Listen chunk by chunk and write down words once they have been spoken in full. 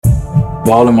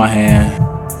Ball in my hand.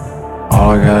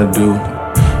 All I gotta do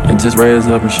is just raise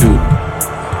up and shoot.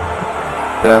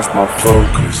 That's my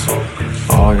focus.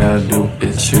 All I gotta do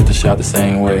is shoot the shot the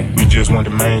same way. You just want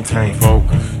to maintain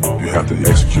focus. You have to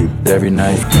execute every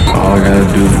night. All I gotta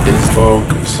do is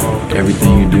focus.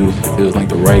 Everything you do feels like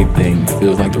the right thing,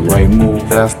 feels like the right move.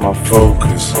 That's my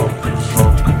focus.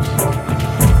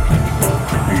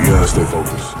 You gotta stay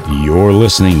focused. You're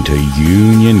listening to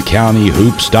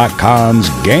UnionCountyHoops.com's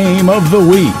Game of the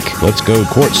Week. Let's go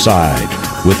courtside.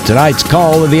 With tonight's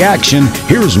call of the action,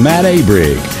 here's Matt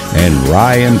Abrig and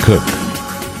Ryan Cook.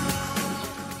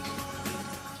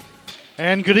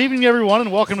 And good evening, everyone,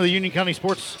 and welcome to the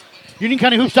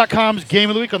UnionCountyHoops.com's Game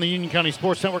of the Week on the Union County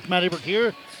Sports Network. Matt Abrig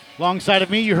here. Alongside of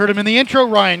me, you heard him in the intro,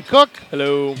 Ryan Cook.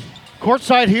 Hello.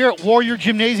 Courtside here at Warrior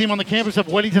Gymnasium on the campus of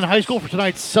Weddington High School for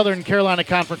tonight's Southern Carolina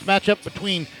Conference matchup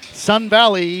between Sun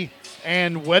Valley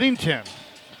and Weddington.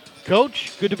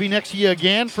 Coach, good to be next to you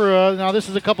again. For now, this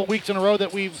is a couple weeks in a row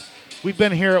that we've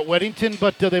been here at Weddington,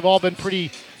 but they've all been pretty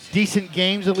decent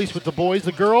games, at least with the boys.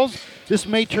 The girls, this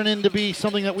may turn into be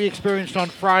something that we experienced on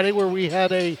Friday, where we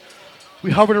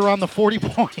hovered around the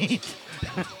 40-point,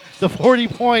 the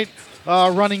 40-point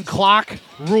running clock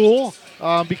rule.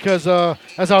 Because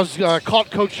as I was caught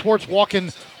Coach Schwartz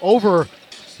walking over,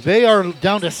 they are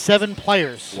down to 7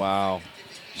 players. Wow!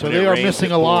 So they are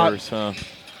missing a lot. So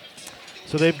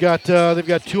they've got 2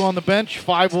 on the bench.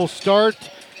 5 will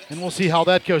start, and we'll see how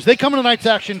that goes. They come in tonight's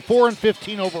action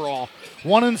 4-15 overall,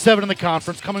 1-7 in the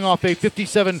conference, coming off a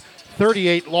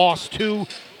 57-38 loss to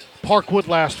Parkwood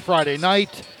last Friday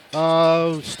night.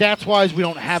 Stats-wise, we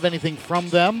don't have anything from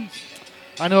them.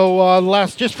 I know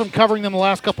just from covering them the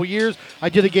last couple years, I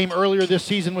did a game earlier this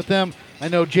season with them. I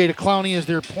know Jada Clowney is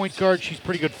their point guard. She's a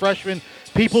pretty good freshman.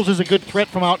 Peoples is a good threat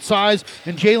from outside.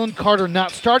 And Jalen Carter, not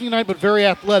starting tonight, but very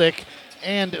athletic,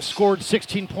 and scored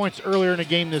 16 points earlier in a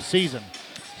game this season.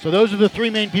 So those are the 3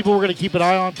 main people we're going to keep an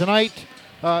eye on tonight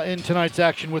in tonight's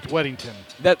action with Weddington.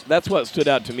 That's what stood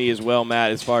out to me as well, Matt,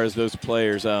 as far as those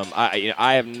players.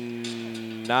 I have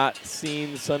not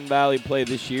seen Sun Valley play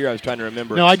this year. I was trying to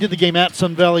remember. No, I did the game at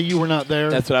Sun Valley. You were not there.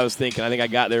 That's what I was thinking. I think I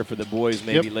got there for the boys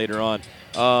maybe later on.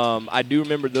 I do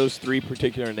remember those 3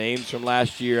 particular names from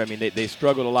last year. I mean, they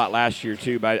struggled a lot last year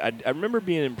too, but I remember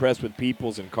being impressed with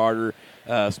Peoples and Carter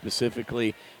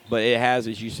specifically. But it has,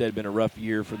 as you said, been a rough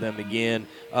year for them again.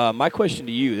 My question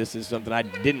to you, this is something I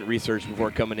didn't research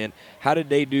before coming in. How did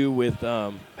they do with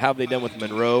how have they done with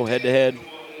Monroe head-to-head?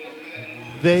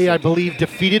 They, I believe,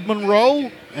 defeated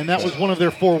Monroe, and that was one of their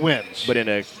 4 wins. But in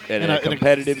a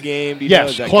competitive game? Do you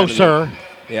yes, know? closer.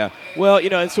 Yeah. Well,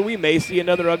 and so we may see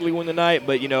another ugly one tonight,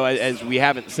 but, as we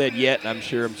haven't said yet, and I'm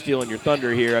sure I'm stealing your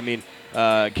thunder here, I mean,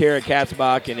 Kara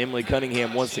Katzbach and Emily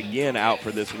Cunningham once again out for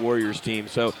this Warriors team.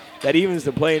 So that evens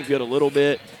the playing field a little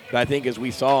bit. But I think as we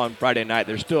saw on Friday night,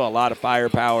 there's still a lot of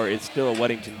firepower. It's still a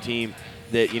Weddington team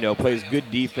that, plays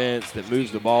good defense, that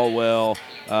moves the ball well.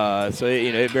 So,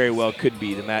 it very well could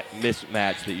be the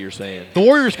mismatch that you're saying. The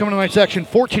Warriors coming to tonight's action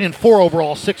 14-4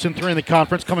 overall, 6-3 in the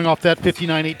conference, coming off that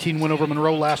 59-18 win over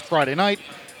Monroe last Friday night.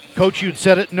 Coach, you'd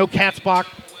said it, no Katzbach,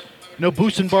 no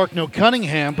Busenbark, no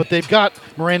Cunningham, but they've got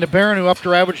Miranda Barron, who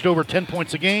averaged over 10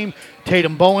 points a game.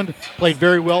 Tatum Bowen played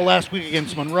very well last week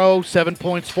against Monroe, 7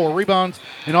 points, 4 rebounds.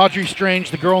 And Audrey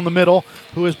Strange, the girl in the middle,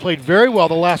 who has played very well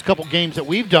the last couple games that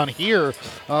we've done here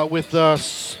with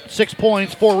 6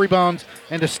 points, 4 rebounds,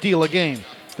 and a steal a game.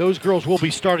 Those girls will be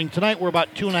starting tonight. We're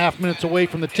about 2.5 minutes away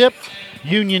from the tip.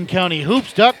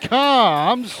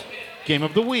 UnionCountyHoops.com's Game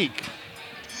of the Week.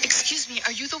 Excuse me,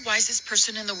 are you the wisest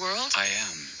person in the world? I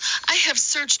am. I have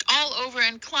searched all over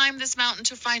and climbed this mountain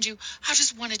to find you. How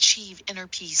does one achieve inner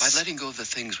peace? By letting go of the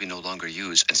things we no longer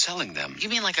use and selling them. You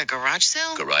mean like a garage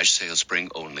sale? Garage sales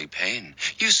bring only pain.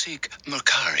 You seek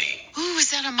Mercari. Ooh, is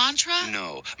that a mantra?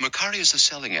 No, Mercari is the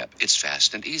selling app. It's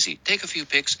fast and easy. Take a few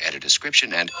pics, add a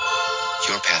description, and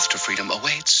your path to freedom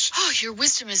awaits. Oh, your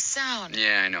wisdom is sound.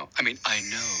 Yeah, I know. I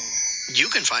know. You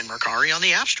can find Mercari on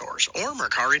the app stores or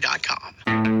Mercari.com.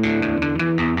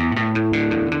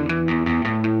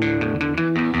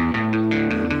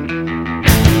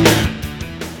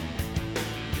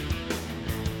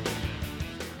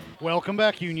 Welcome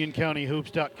back,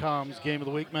 UnionCountyHoops.com's Game of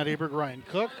the Week. Matt Abrig, Ryan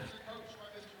Cook.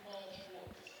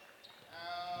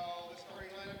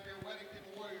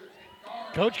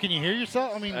 Coach, can you hear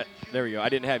yourself? There we go. I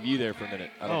didn't have you there for a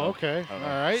minute. Okay. All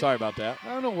right. Sorry about that.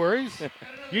 No worries.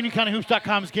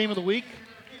 UnionCountyHoops.com's Game of the Week.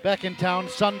 Back in town,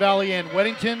 Sun Valley and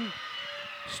Weddington.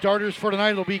 Starters for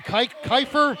tonight will be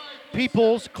Kiefer,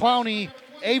 Peoples, Clowney,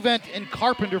 Avent, and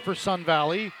Carpenter for Sun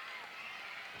Valley.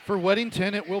 For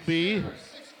Weddington, it will be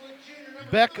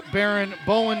Beck, Barron,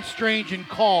 Bowen, Strange, and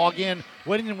Call. Again,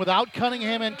 Weddington without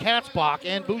Cunningham and Katzbach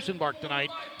and Busenbark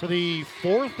tonight for the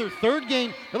third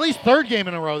game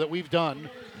in a row that we've done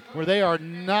where they are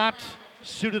not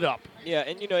suited up. Yeah,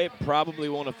 and it probably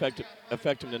won't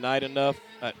affect him tonight enough.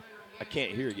 I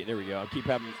can't hear it. There we go.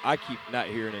 I keep not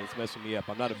hearing it. It's messing me up.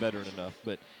 I'm not a veteran enough,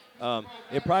 but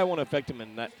it probably won't affect him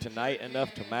tonight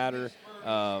enough to matter.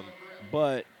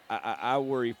 But I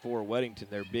worry for Weddington,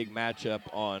 their big matchup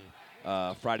on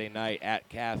Friday night at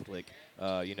Catholic.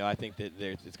 I think that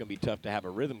it's going to be tough to have a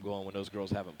rhythm going when those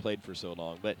girls haven't played for so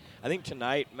long. But I think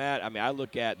tonight, Matt, I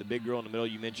look at the big girl in the middle.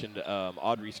 You mentioned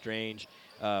Audrey Strange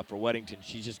for Weddington.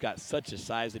 She's just got such a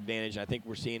size advantage. I think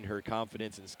we're seeing her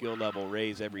confidence and skill level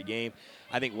raise every game.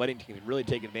 I think Weddington can really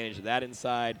take advantage of that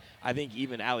inside. I think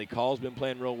even Allie Call's been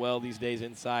playing real well these days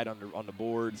inside on the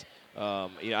boards.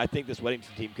 I think this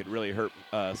Weddington team could really hurt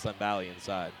Sun Valley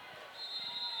inside.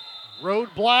 Road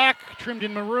black, trimmed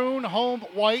in maroon. Home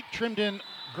white, trimmed in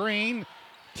green.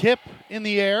 Tip in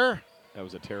the air. That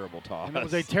was a terrible toss. And it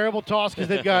was a terrible toss because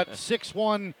they've got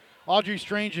 6'1" Audrey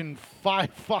Strange and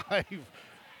 5'5"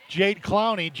 Jade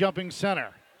Clowney jumping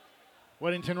center.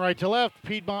 Weddington right to left.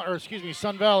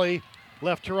 Sun Valley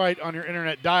left to right on your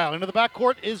internet dial. Into the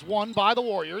backcourt is won by the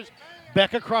Warriors.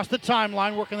 Beck across the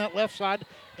timeline, working that left side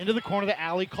into the corner to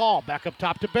Allie Call. Back up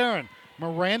top to Barron.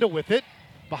 Miranda with it.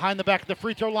 Behind the back of the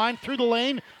free throw line, through the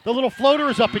lane. The little floater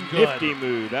is up and good. Nifty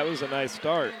move. That was a nice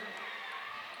start.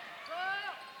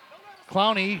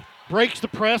 Clowney breaks the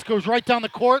press, goes right down the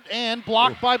court, and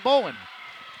blocked by Bowen.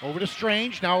 Over to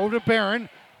Strange, now over to Barron.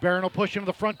 Barron will push into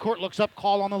the front court, looks up,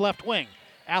 Call on the left wing.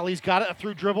 Allie's got it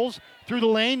through dribbles, through the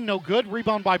lane, no good.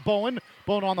 Rebound by Bowen.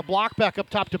 Bowen on the block, back up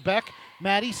top to Beck.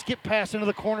 Maddie skip pass into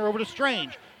the corner over to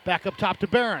Strange. Back up top to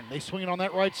Barron. They swing it on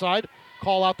that right side.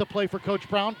 Call out the play for Coach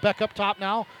Brown. Beck up top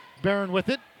now. Barron with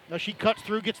it. As she cuts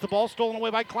through, gets the ball stolen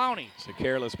away by Clowney. It's a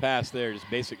careless pass there. Just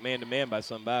basic man-to-man by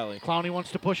Sun Valley. Clowney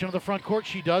wants to push into the front court.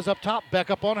 She does up top.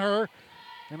 Beck up on her.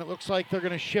 And it looks like they're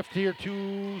going to shift here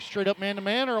to straight-up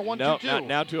man-to-man or a 1-2-2. No,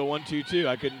 now to a 1-2-2.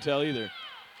 I couldn't tell either.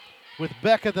 With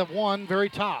Beck at the one, very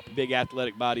top. Big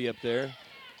athletic body up there.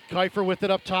 Kiefer with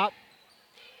it up top.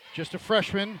 Just a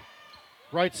freshman.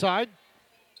 Right side.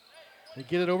 They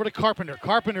get it over to Carpenter.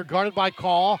 Carpenter guarded by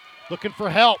Call, looking for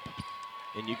help.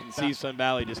 And you can see Sun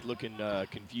Valley just looking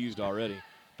confused already.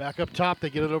 Back up top, they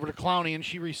get it over to Clowney, and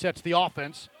she resets the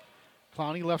offense.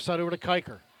 Clowney left side over to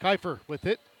Kiefer. Kiefer with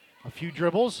it. A few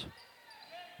dribbles.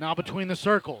 Now between the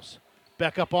circles.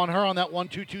 Beck up on her on that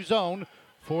 1-2-2 zone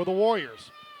for the Warriors.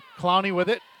 Clowney with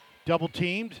it. Double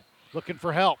teamed. Looking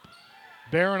for help.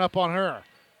 Barron up on her.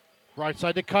 Right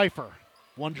side to Kiefer.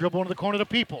 One dribble into the corner to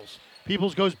Peoples.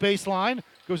 Peoples goes baseline,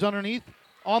 goes underneath,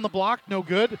 on the block, no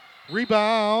good.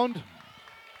 Rebound.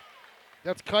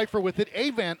 That's Kiefer with it.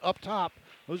 Avant up top.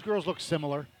 Those girls look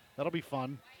similar. That'll be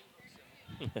fun.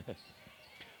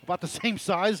 About the same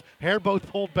size. Hair both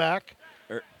pulled back.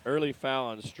 Early foul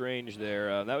on Strange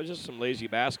there. That was just some lazy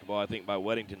basketball, I think, by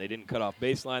Weddington. They didn't cut off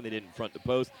baseline. They didn't front the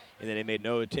post. And then they made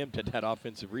no attempt at that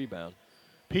offensive rebound.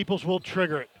 Peoples will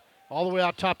trigger it. All the way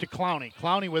out top to Clowney.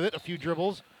 Clowney with it. A few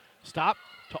dribbles. Stop.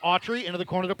 To Autry, into the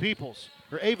corner to Peoples.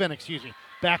 Or Avant, excuse me.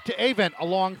 Back to Avant. A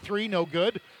long three, no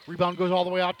good. Rebound goes all the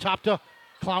way out top to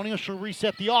Clowney. She'll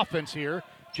reset the offense here.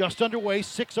 Just underway,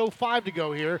 6:05 to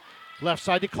go here. Left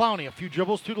side to Clowney. A few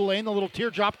dribbles through the lane. The little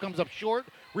teardrop comes up short.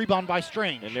 Rebound by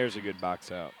Strange. And there's a good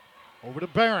box out. Over to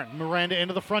Barron. Miranda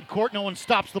into the front court. No one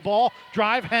stops the ball.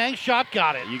 Drive, hang, shot,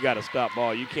 got it. You got to stop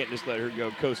ball. You can't just let her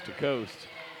go coast to coast.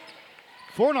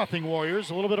 4-0 Warriors.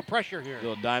 A little bit of pressure here.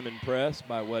 Little diamond press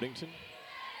by Weddington.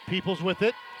 Peoples with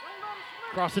it.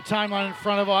 Across the timeline in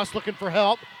front of us, looking for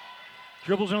help.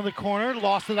 Dribbles into the corner,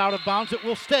 lost it out of bounds. It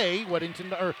will stay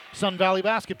Sun Valley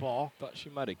basketball. Thought she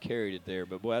might have carried it there,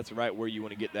 but boy, that's right where you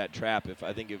want to get that trap. If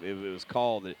it was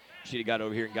called that she'd have got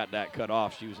over here and got that cut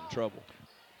off, she was in trouble.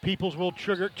 Peoples will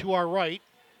trigger it to our right.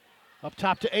 Up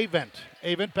top to Avant.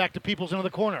 Avant back to Peoples into the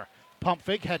corner. Pump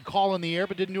fake, had Call in the air,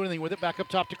 but didn't do anything with it. Back up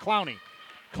top to Clowney.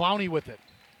 Clowney with it.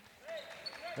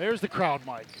 There's the crowd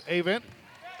mic. Avant.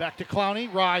 Back to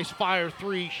Clowney. Rise, fire,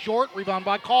 three, short. Rebound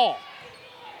by Call.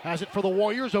 Has it for the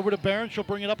Warriors. Over to Barron. She'll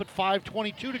bring it up at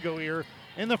 5:22 to go here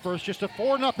in the first. Just a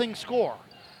 4-0 score.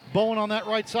 Bowen on that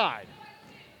right side.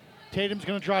 Tatum's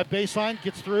going to drive baseline.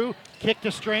 Gets through. Kick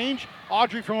to Strange.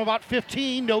 Audrey from about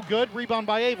 15. No good. Rebound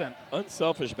by Avant.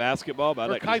 Unselfish basketball.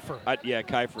 But Kiefer.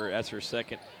 Kiefer. That's her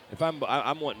second. If I'm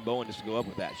wanting Bowen just to go up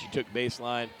with that. She took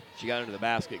baseline. She got into the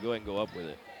basket. Go ahead and go up with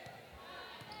it.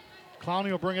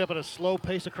 Clowney will bring it up at a slow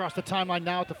pace across the timeline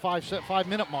now at the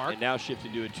 5-minute mark. And now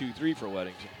shifted to a 2-3 for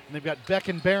Weddington. And they've got Beck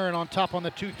and Barron on top on the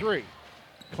 2-3.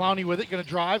 Clowney with it, going to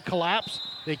drive, collapse.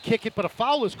 They kick it, but a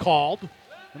foul is called. And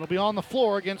it'll be on the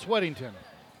floor against Weddington.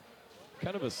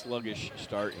 Kind of a sluggish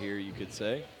start here, you could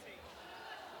say.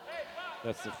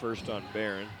 That's the first on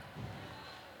Barron.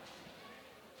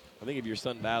 I think if you're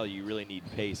Sun Valley, you really need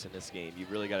pace in this game.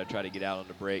 You've really got to try to get out on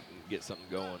the break and get something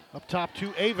going. Up top to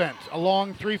Avent. A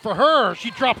long three for her.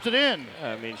 She drops it in.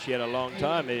 I mean, she had a long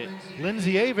time.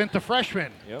 Lindsay Avent, the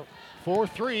freshman. Yep.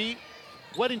 4-3.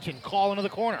 Weddington call into the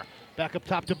corner. Back up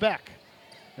top to Beck.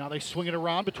 Now they swing it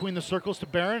around between the circles to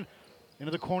Barron.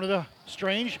 Into the corner to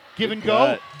Strange. Give and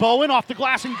go. Bowen off the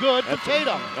glass and good for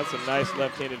Tatum. That's a nice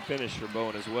left-handed finish for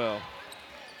Bowen as well.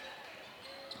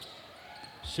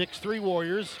 6-3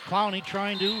 Warriors. Clowney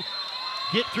trying to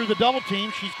get through the double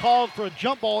team. She's called for a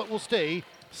jump ball. It will stay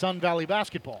Sun Valley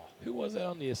basketball. Who was that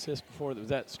on the assist before? Was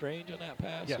that Strange on that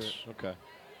pass? Yes. Or? Okay.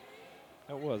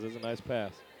 That was a nice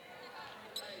pass.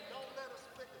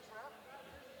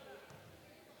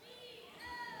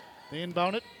 They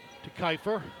inbound it to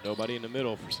Kiefer. Nobody in the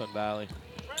middle for Sun Valley.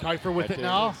 Kiefer with it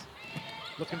now.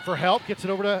 Looking for help. Gets it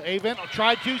over to Avent.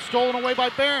 Tried to. Stolen away by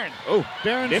Barron. Oh,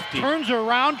 Barron nifty. turns her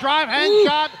around. Drive, hang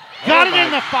shot. Got it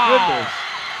in the foul. Goodness.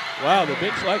 Wow, the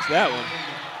bench likes that one.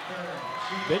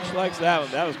 Bench likes that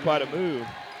one. That was quite a move.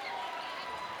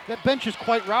 That bench is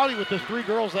quite rowdy with the three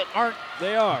girls that aren't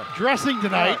dressing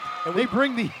tonight. And they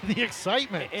bring the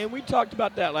excitement. And we talked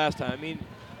about that last time. I mean,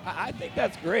 I think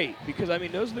that's great because, I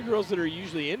mean, those are the girls that are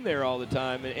usually in there all the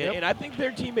time. And I think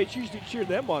their teammates usually cheer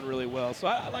them on really well. So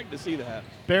I like to see that.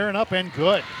 Barron up and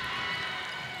good.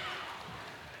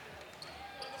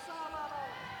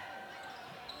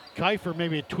 Kiefer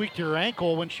maybe had tweaked her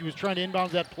ankle when she was trying to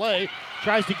inbound that play.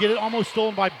 Tries to get it, almost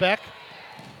stolen by Beck.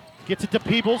 Gets it to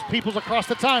Peoples. Peoples across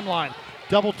the timeline.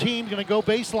 Double team, going to go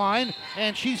baseline,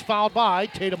 and she's fouled by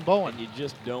Tatum Bowen. And you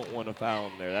just don't want to foul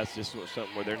them there. That's just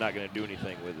something where they're not going to do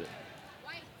anything with it.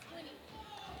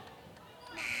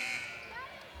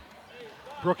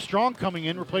 Brooke Strong coming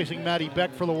in, replacing Maddie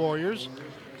Beck for the Warriors.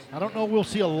 I don't know, we'll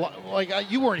see a lot.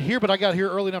 You weren't here, but I got here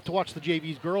early enough to watch the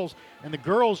JV's girls, and the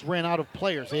girls ran out of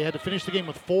players. They had to finish the game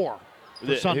with 4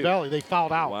 for Sun Valley. They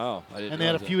fouled out. Wow. And they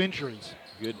had a few injuries.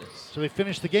 Goodness. So they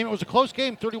finished the game. It was a close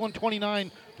game, 31-29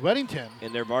 Weddington.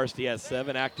 And their varsity has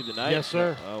 7 active tonight? Yes,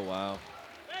 sir. Oh, wow.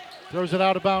 Throws it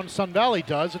out of bounds, Sun Valley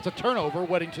does. It's a turnover,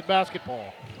 Weddington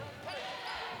basketball.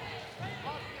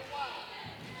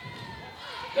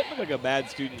 Doesn't look like a bad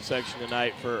student section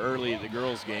tonight for early the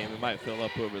girls' game. It might fill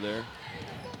up over there.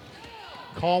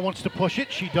 Call wants to push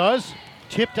it. She does.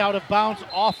 Tipped out of bounds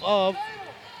off of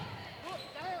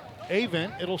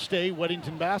Avent. It'll stay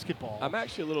Weddington basketball. I'm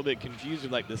actually a little bit confused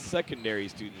with like the secondary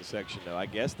student section, though. I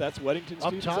guess that's Weddington up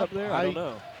students top, up there? I don't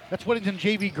know. That's Weddington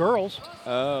JV girls.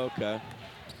 Oh, okay.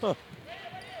 Huh.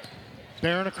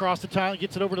 Barron across the tile,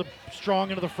 gets it over to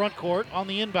Strong into the front court on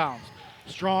the inbounds.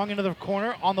 Strong into the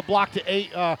corner on the block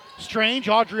to Strange.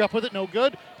 Audrey up with it, no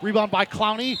good. Rebound by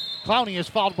Clowney. Clowney is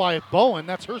fouled by Bowen.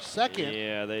 That's her second.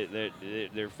 Yeah,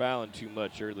 they're fouling too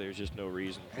much early. There's just no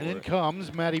reason for it. And in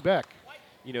comes Maddie Beck.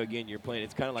 You know, again, you're playing,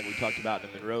 it's kind of like we talked about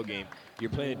in the Monroe game. You're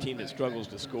playing a team that struggles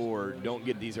to score. Don't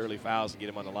get these early fouls and get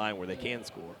them on the line where they can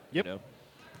score. Yep. You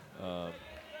know?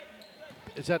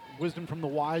 Is that wisdom from the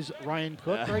wise Ryan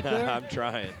Cook right there? I'm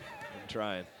trying.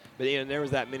 But there was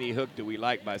that mini hook that we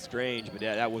liked by Strange, but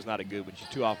that was not a good one. She's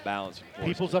too off balance.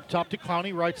 Peoples up top to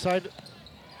Clowney, right side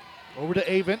over to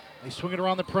Avent. They swing it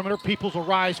around the perimeter. Peoples will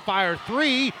rise, fire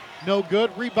 3. No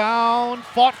good. Rebound.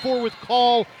 Fought for with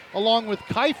Call along with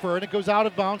Kiefer, and it goes out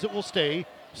of bounds. It will stay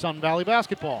Sun Valley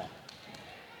basketball.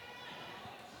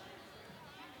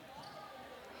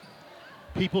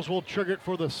 Peoples will trigger it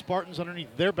for the Spartans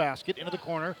underneath their basket into the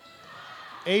corner.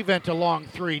 Avent a long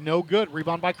 3. No good.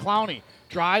 Rebound by Clowney.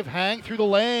 Drive, hang through the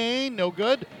lane. No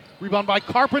good. Rebound by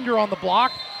Carpenter on the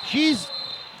block.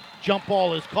 Jump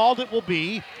ball is called. It will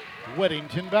be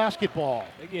Weddington basketball.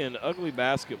 Again, ugly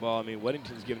basketball. I mean,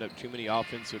 Weddington's giving up too many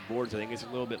offensive boards. I think it's a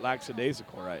little bit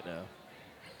lackadaisical right now.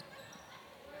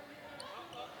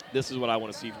 This is what I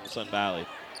want to see from Sun Valley.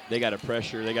 They got to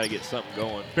pressure. They got to get something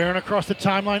going. Barron across the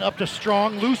timeline up to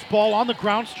Strong. Loose ball on the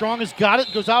ground. Strong has got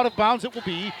it. Goes out of bounds. It will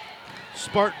be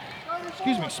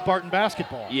Spartan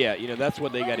basketball. Yeah, that's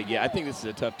what they got to get. I think this is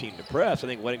a tough team to press. I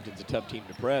think Weddington's a tough team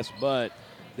to press, but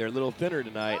they're a little thinner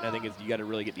tonight, and I think you got to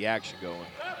really get the action going.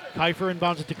 Kiefer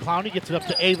inbounds it to Clowney, gets it up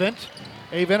to Avent.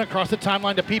 Avent across the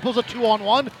timeline to Peoples, a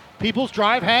 2-on-1. Peoples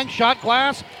drive, hang, shot,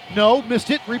 glass. No, missed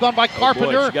it. Rebound by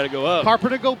Carpenter. Oh boy, got to go up.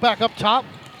 Carpenter go back up top.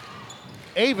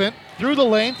 Avent through the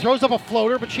lane, throws up a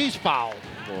floater, but she's fouled.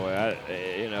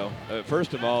 Boy,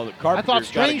 first of all, the Carpenter's I thought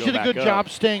Strange did a good up. job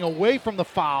staying away from the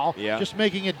foul, Yeah. just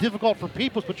making it difficult for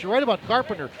Peoples. But you're right about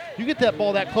Carpenter. You get that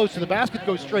ball that close to the basket,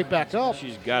 goes straight back up.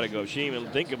 She's got to go. She didn't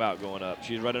even think about going up.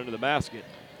 She's right under the basket.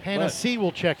 Hannah C.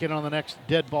 will check in on the next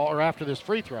dead ball or after this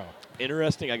free throw.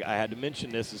 Interesting. I had to mention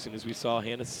this as soon as we saw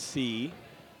Hannah C.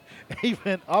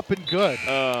 Even up and good.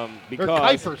 Because or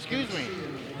Kiefer, excuse me.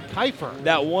 Kiefer.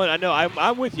 That one, I know.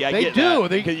 I'm with you. I They get do. that,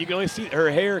 because you can only see her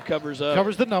hair covers up.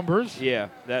 Covers the numbers. Yeah,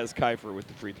 that is Kiefer with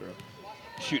the free throw.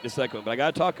 Shooting a second one. But I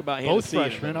got to talk about Hannah Both C.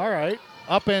 freshmen. All right.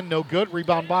 Up and no good.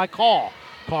 Rebound by Call.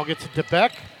 Call gets it to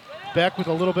Beck. Beck with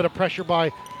a little bit of pressure by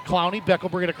Clowney. Beck will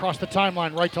bring it across the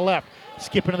timeline, right to left.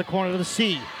 Skip into the corner to the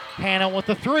C. Hannah with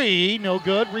the three. No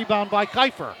good. Rebound by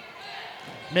Kiefer.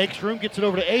 Makes room. Gets it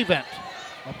over to Avent.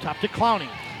 Up top to Clowney.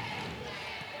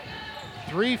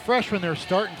 3 freshmen they're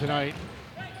starting tonight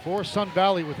for Sun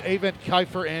Valley with Avent,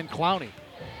 Kiefer, and Clowney.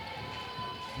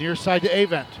 Near side to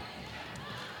Avent.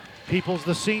 Peoples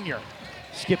the senior.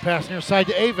 Skip pass near side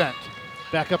to Avent.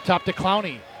 Back up top to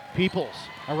Clowney. Peoples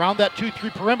around that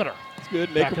 2-3 perimeter. It's good.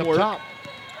 Make Back them up work. top.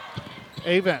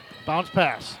 Avent. Bounce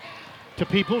pass to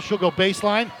Peoples. She'll go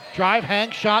baseline. Drive, hang,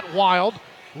 shot, wild.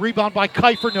 Rebound by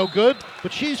Kiefer, no good,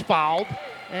 but she's fouled.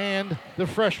 And the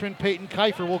freshman Peyton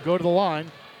Kiefer will go to the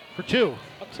line for 2.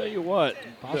 I'll tell you what.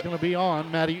 Foul's going to be on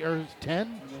Maddie, or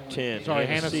 10? 10. Sorry,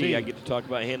 Hannah C. I get to talk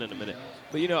about Hannah in a minute.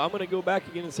 But, I'm going to go back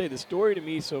again and say the story to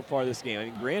me so far this game. I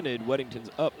mean, granted, Weddington's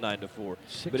up 9-4.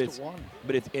 6-1.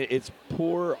 But it's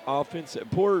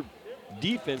poor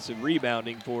defensive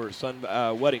rebounding for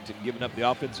Weddington, giving up the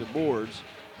offensive boards.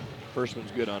 First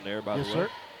one's good on there, by the way. Sir.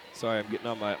 Sorry, I'm getting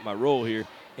on my roll here.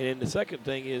 And then the second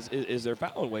thing is they're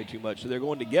fouling way too much. So they're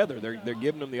going together. They're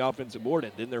giving them the offensive board,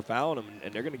 and then they're fouling them,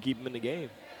 and they're going to keep them in the game.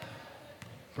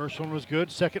 First one was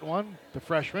good. Second one, the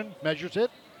freshman measures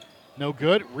it. No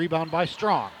good. Rebound by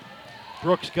Strong.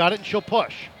 Brooks got it, and she'll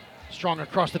push. Strong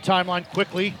across the timeline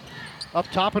quickly. Up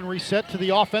top and reset to the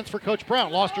offense for Coach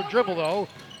Brown. Lost her dribble, though.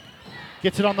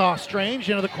 Gets it on the Strange,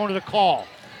 into the corner to Call.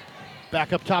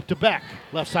 Back up top to Beck.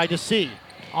 Left side to C.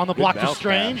 On the block to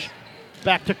Strange. Pass.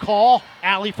 Back to Call.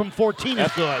 Alley from 14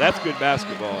 is good. That's good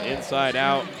basketball. Inside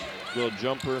out, little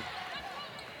jumper.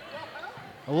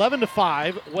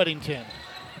 11-5, Weddington.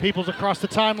 Peoples across the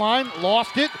timeline.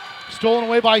 Lost it. Stolen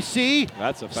away by C.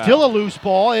 That's a foul. Still a loose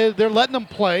ball. They're letting them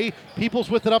play. Peoples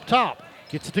with it up top.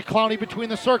 Gets it to Clowney between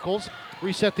the circles.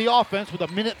 Reset the offense with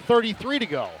 1:33 to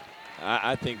go.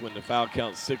 I think when the foul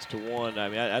counts 6-1, I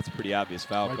mean, that's a pretty obvious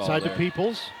foul Right call side there. to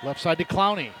Peoples. Left side to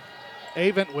Clowney.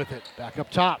 Avent with it. Back up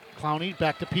top. Clowney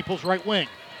back to Peoples' right wing.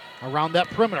 Around that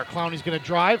perimeter. Clowney's going to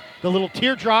drive. The little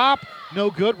teardrop. No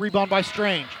good. Rebound by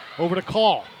Strange. Over to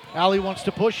Call. Allie wants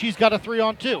to push. She's got a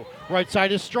 3-on-2. Right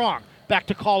side is Strong. Back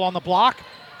to Call on the block.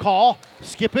 Call.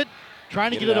 Skip it.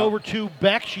 Trying to get it over to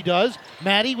Beck. She does.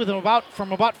 Maddie with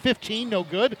from about 15. No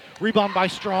good. Rebound by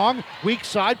Strong. Weak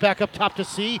side. Back up top to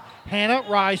C. Hannah.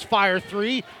 Rise. Fire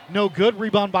 3. No good.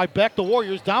 Rebound by Beck. The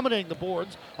Warriors dominating the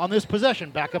boards on this possession.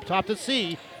 Back up top to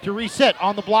C. To reset.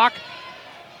 On the block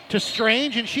to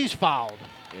Strange. And she's fouled.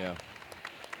 Yeah.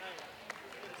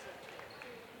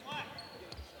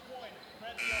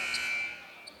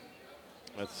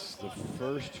 That's the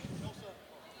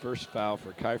first foul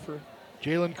for Kiefer.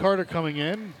 Jalen Carter coming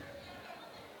in.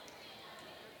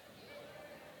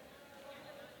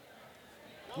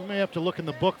 We may have to look in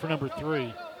the book for number 3.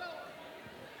 I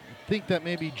think that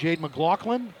may be Jade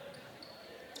McLaughlin.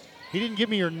 He didn't give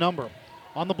me your number.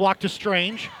 On the block to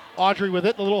Strange. Audrey with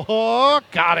it. The little hook.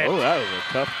 Got it. Oh, that was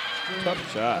a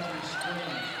tough shot.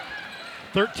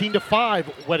 13-5,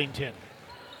 Weddington.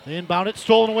 They inbound it.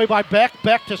 Stolen away by Beck.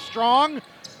 Beck to Strong.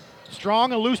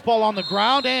 Strong, a loose ball on the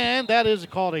ground, and that is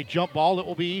called a jump ball. It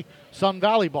will be Sun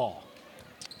Valley ball.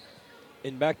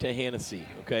 And back to Hannah C.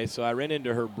 Okay, so I ran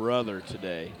into her brother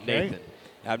today, Nathan.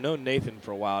 I've known Nathan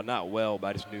for a while, not well, but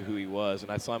I just knew who he was. And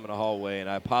I saw him in the hallway, and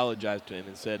I apologized to him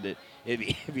and said that if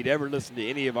he'd ever listened to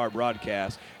any of our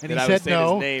broadcasts, and that I was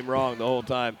saying his name wrong the whole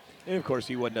time. And, of course,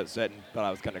 he wasn't upset and thought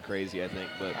I was kind of crazy, I think.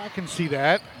 But I can see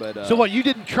that. But so what, you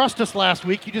didn't trust us last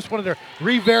week? You just wanted to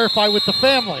re-verify with the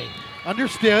family.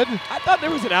 Understood. I thought there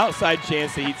was an outside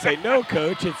chance that he'd say, no,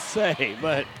 Coach, it's Say,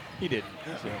 but he didn't.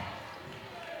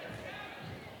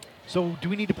 So do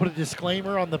we need to put a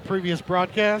disclaimer on the previous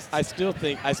broadcast? I still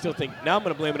think, now I'm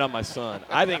going to blame it on my son.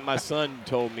 I think my son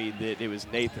told me that it was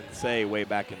Nathan Say way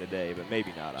back in the day, but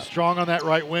maybe not. Strong on that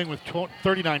right wing with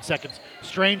 39 seconds.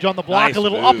 Strange on the block, Nice a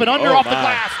little move. up and under Oh, off the my.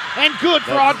 glass. And good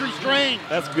for Audrey Strange.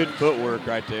 That's good footwork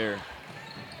right there.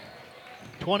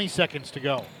 20 seconds to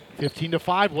go.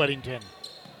 15-5, Weddington.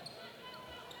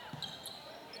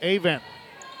 Avent.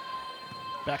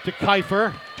 Back to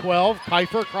Kiefer, 12.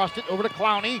 Kiefer crossed it over to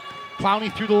Clowney.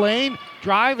 Clowney through the lane,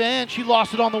 drive, and she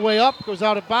lost it on the way up. Goes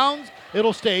out of bounds.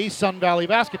 It'll stay Sun Valley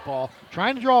basketball.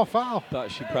 Trying to draw a foul.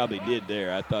 Thought she probably did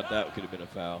there. I thought that could have been a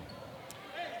foul.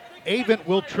 Avent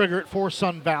will trigger it for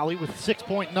Sun Valley with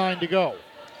 6.9 to go.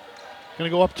 Going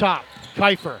to go up top.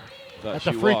 Kiefer at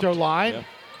the free throw line. Yeah.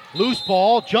 Loose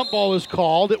ball, jump ball is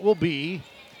called. It will be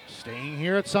staying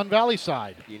here at Sun Valley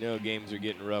side. You know games are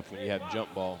getting rough when you have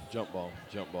jump ball, jump ball,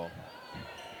 jump ball.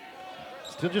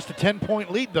 Still just a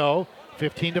 10-point lead, though,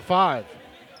 15-5.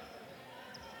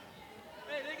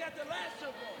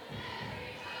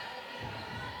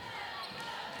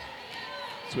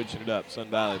 Switching it up, Sun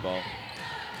Valley ball.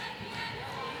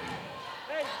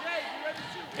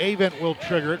 Avent will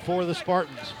trigger it for the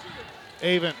Spartans.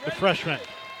 Avent, the freshman.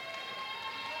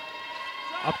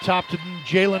 Up top to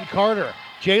Jalen Carter.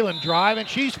 Jalen drive, and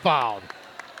she's fouled.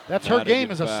 That's her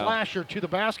game as a slasher to the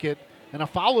basket, and a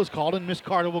foul is called, and Miss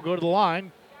Carter will go to the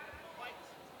line.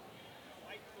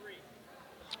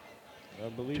 I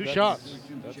believe Two shots.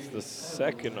 That's the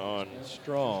second on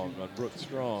Strong, on Brooke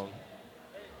Strong.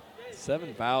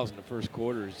 7 fouls in the first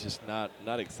quarter is just not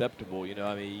acceptable. You know,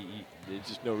 I mean, there's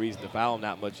just no reason to foul him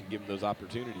that much and give him those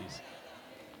opportunities.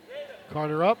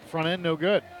 Carter up, front end, no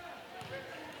good.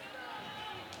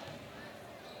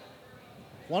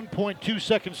 1.2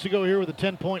 seconds to go here with a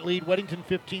 10-point lead. Weddington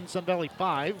 15, Sun Valley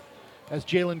 5, as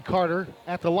Jalen Carter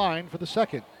at the line for the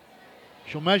second.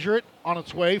 She'll measure it on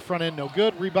its way, front end, no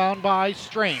good. Rebound by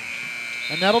Strange.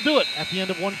 And that'll do it at the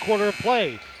end of one quarter of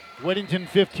play. Weddington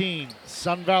 15,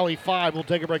 Sun Valley 5. We'll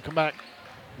take a break, come back.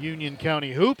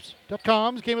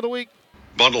 UnionCountyHoops.com's Game of the Week.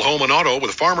 Bundle home and auto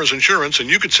with Farmers Insurance, and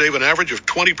you could save an average of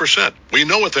 20%. We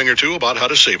know a thing or two about how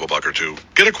to save a buck or two.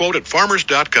 Get a quote at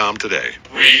farmers.com today.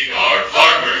 We are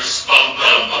farmers. Bum,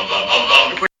 bum, bum, bum,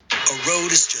 bum, bum. A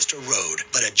road is just a road,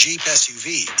 but a Jeep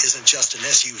SUV isn't just an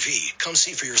SUV. Come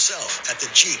see for yourself at the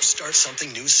Jeep Start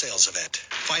Something New sales event.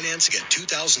 Financing at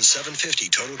 $2,750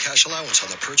 total cash allowance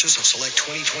on the purchase of select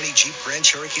 2020 Jeep Grand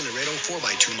Cherokee Laredo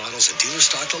 4x2 models at dealer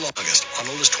stock the longest. On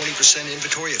oldest 20%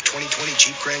 inventory of 2020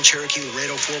 Jeep Grand Cherokee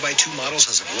Laredo 4x2 models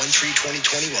as of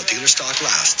 1/3/2020 while dealer stock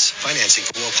lasts. Financing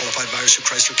for well-qualified buyers through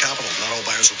Chrysler Capital. Not all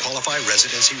buyers will qualify.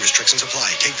 Residency restrictions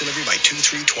apply. Take delivery by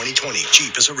 2/3/2020.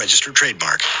 Jeep is a registered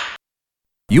trademark.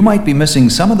 You might be missing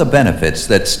some of the benefits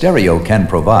that stereo can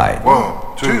provide.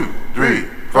 1, 2, 3,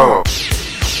 4.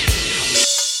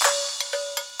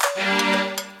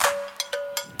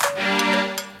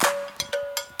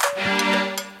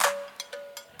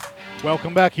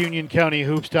 Welcome back,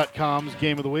 UnionCountyHoops.com's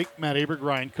Game of the Week. Matt Aberg,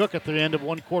 Ryan Cook at the end of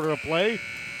one quarter of play.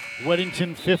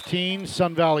 Weddington 15,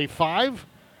 Sun Valley 5.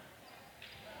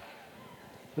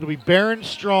 It'll be Barron,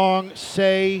 Strong,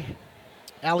 Say,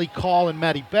 Allie Call, and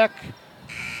Maddie Beck.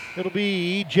 It'll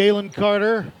be Jalen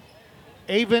Carter,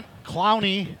 Avent,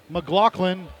 Clowney,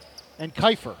 McLaughlin, and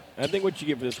Kiefer. I think what you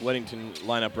get for this Weddington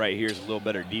lineup right here is a little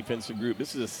better defensive group.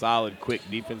 This is a solid, quick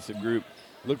defensive group.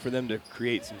 Look for them to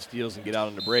create some steals and get out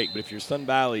on the break. But if you're Sun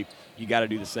Valley, you got to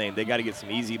do the same. They got to get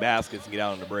some easy baskets and get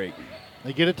out on the break.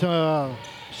 They get it to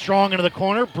Strong into the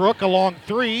corner. Brooke, a long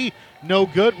three, no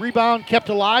good. Rebound kept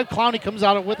alive. Clowney comes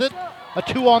out with it. A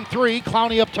 2-on-3.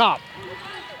 Clowney up top.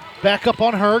 Back up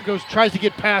on her, tries to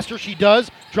get past her. She does.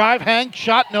 Drive, hang,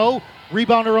 shot, no.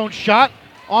 Rebound her own shot.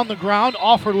 On the ground,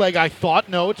 off her leg, I thought.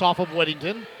 No, it's off of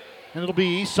Weddington. And it'll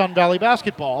be Sun Valley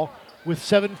basketball with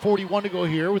 7:41 to go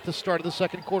here with the start of the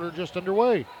second quarter just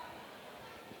underway.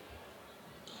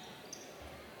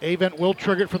 Avent will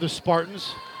trigger it for the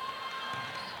Spartans.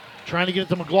 Trying to get it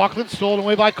to McLaughlin, stolen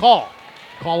away by Call.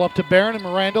 Call up to Barron, and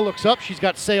Miranda looks up. She's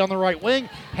got Say on the right wing.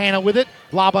 Hannah with it.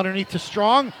 Lob underneath to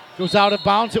Strong. Goes out of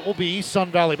bounds. It will be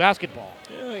Sun Valley basketball.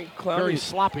 Yeah, very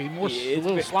sloppy. A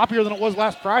little sloppier than it was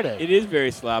last Friday. It is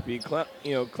very sloppy.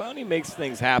 Clowney makes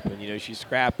things happen. You know, she's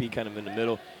scrappy, kind of in the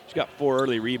middle. She's got 4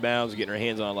 early rebounds, getting her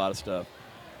hands on a lot of stuff.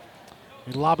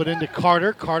 They lob it into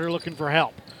Carter. Carter looking for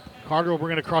help. Carter will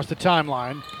bring it across the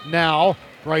timeline. Now,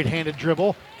 right-handed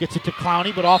dribble. Gets it to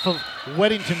Clowney, but off of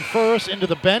Weddington first into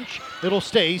the bench. It'll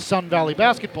stay Sun Valley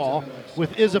basketball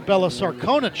with Isabella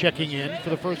Sarcona checking in for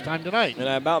the first time tonight. And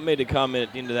I about made a comment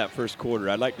at the end of that first quarter.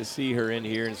 I'd like to see her in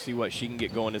here and see what she can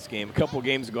get going this game. A couple of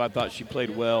games ago, I thought she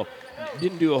played well.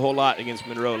 Didn't do a whole lot against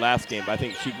Monroe last game, but I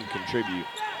think she can contribute.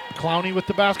 Clowney with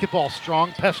the basketball.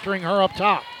 Strong pestering her up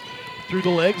top. Through the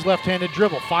legs, left-handed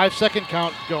dribble. 5-second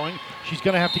count going. She's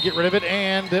going to have to get rid of it,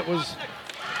 and it was...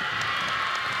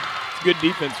 Good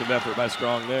defensive effort by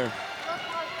Strong there.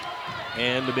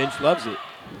 And the bench loves it.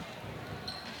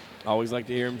 Always like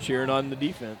to hear him cheering on the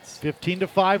defense.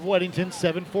 15-5 Weddington,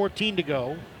 7:14 to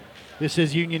go. This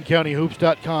is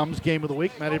UnionCountyHoops.com's Game of the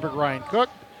Week. Matt Aberg, Ryan Cook.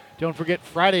 Don't forget,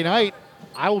 Friday night,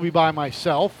 I will be by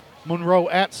myself, Monroe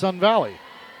at Sun Valley.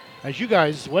 As you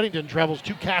guys, Weddington travels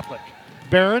to Catholic.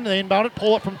 Barron, they inbound it,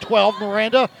 pull up from 12.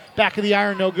 Miranda, back of the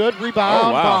iron, no good.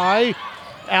 Rebound by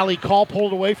Allie Call,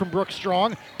 pulled away from Brooks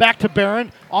Strong. Back to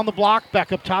Barron, on the block,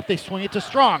 back up top, they swing it to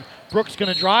Strong. Brooks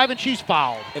going to drive, and she's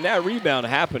fouled. And that rebound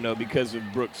happened, though, because of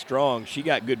Brooks Strong. She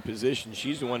got good position.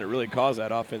 She's the one that really caused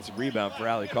that offensive rebound for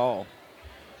Allie Call.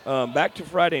 Back to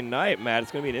Friday night, Matt.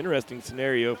 It's going to be an interesting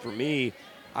scenario for me.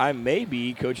 I may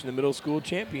be coaching the middle school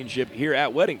championship here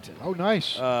at Weddington. Oh,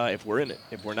 nice. If we're in it.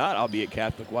 If we're not, I'll be at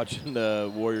Catholic watching the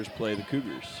Warriors play the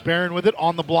Cougars. Barron with it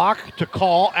on the block to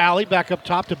Call. Allie back up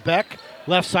top to Beck.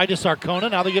 Left side to Sarcona.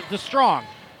 Now they get it to Strong.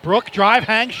 Brooke, drive,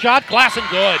 hang, shot, glass and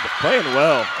good. Playing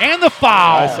well. And the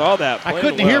foul. I saw that. I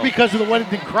couldn't hear because of the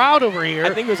Weddington crowd over here.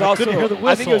 I think it was also. Couldn't hear the whistle.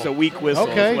 I think it was a weak whistle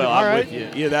okay, as well. all I'm right. with you.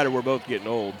 Either that or we're both getting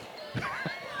old.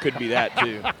 Could be that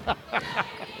too.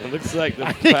 It looks like the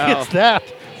I think foul. it's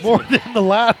that more than the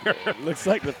latter. Looks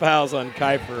like the foul's on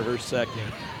Kiefer, her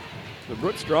second. But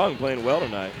Brooke Strong playing well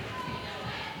tonight.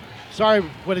 Sorry,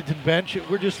 Weddington bench.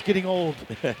 We're just getting old.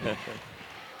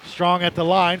 Strong at the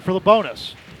line for the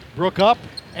bonus. Brooke up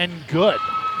and good.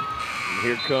 And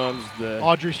here comes the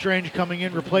Audrey Strange coming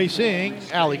in, replacing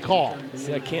Allie Call.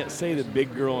 See, I can't say the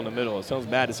big girl in the middle. It sounds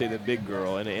bad to say the big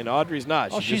girl, and Audrey's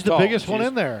not. She's just the tall. biggest one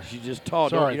in there. She's just tall.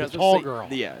 Sorry, You're the not tall supposed to girl.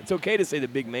 say, yeah, it's okay to say the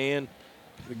big man.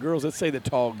 The girls, let's say the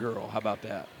tall girl. How about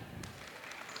that?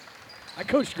 I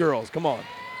coached girls. Come on.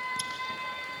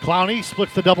 Clowney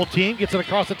splits the double team, gets it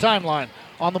across the timeline.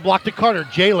 On the block to Carter.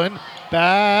 Jalen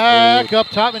back up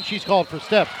top, and she's called for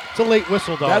step. It's a late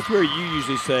whistle, though. That's where you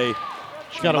usually say,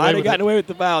 she got might away have with gotten it. away with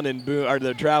the foul, and then boom, or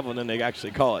the travel, and then they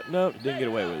actually call it. No, didn't get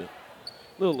away with it.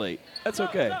 A little late. That's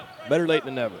okay. Better late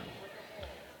than never.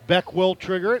 Beck will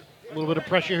trigger it. A little bit of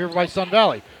pressure here by Sun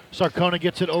Valley. Sarcona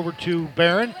gets it over to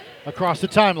Barron across the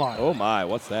timeline. Oh, my.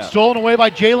 What's that? Stolen away by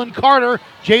Jalen Carter.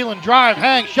 Jalen drive,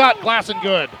 hang, shot, glass and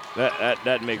good.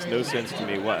 That makes no sense to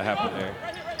me what happened there.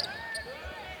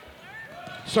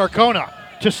 Sarcona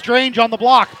to Strange on the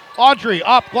block. Audrey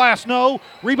up, glass no.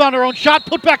 Rebound her own shot.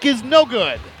 Putback is no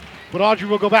good. But Audrey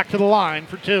will go back to the line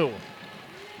for two.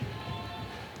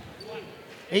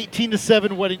 18-7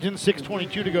 Weddington,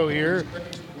 6:22 to go here.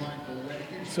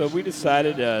 So we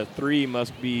decided 3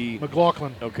 must be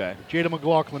McLaughlin. Okay. Jada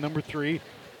McLaughlin, number 3,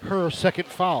 her second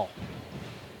foul.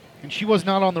 And she was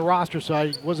not on the roster, so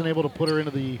I wasn't able to put her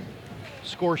into the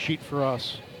score sheet for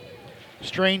us.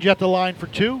 Strange at the line for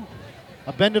 2.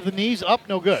 A bend of the knees, up,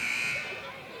 no good.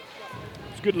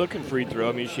 It's a good-looking free throw.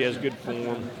 I mean, she has good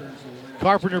form.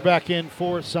 Carpenter back in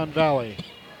for Sun Valley.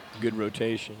 Good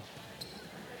rotation.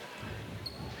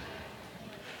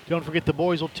 Don't forget the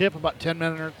boys will tip about 10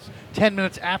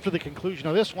 minutes after the conclusion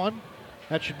of this one.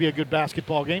 That should be a good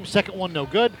basketball game. Second one, no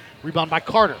good. Rebound by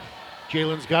Carter.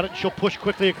 Jalen's got it. She'll push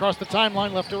quickly across the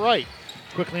timeline, left to right.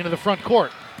 Quickly into the front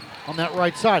court. On that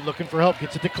right side, looking for help.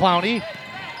 Gets it to Clowney.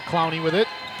 Clowney with it.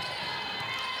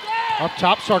 Up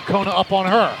top, Sarcona up on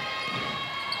her.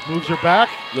 Moves her back.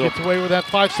 Gets away with that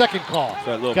 5-second call.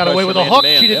 Got away with a hook.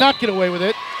 She did not get away with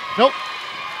it. Nope.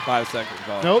 5-second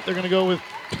call. Nope, they're going to go with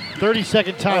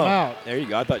 30-second timeout. There you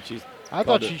go. I thought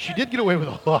she did get away with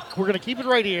a hook. We're going to keep it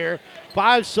right here.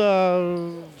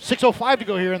 6:05 to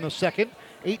go here in the second.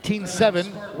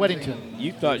 18-7 Weddington.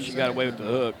 You thought she got away with the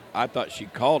hook. I thought she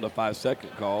called a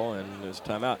 5-second call, and it was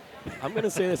timeout. I'm going to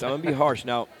say this. I'm going to be harsh.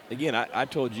 Now, again, I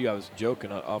told you I was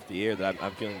joking off the air that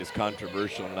I'm feeling this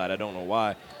controversial tonight. I don't know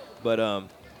why. But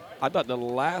I thought the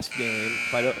last game,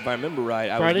 if I remember right,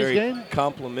 I was very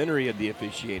complimentary of the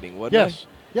officiating, wasn't I? Yes.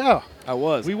 Yeah. I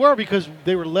was. We were, because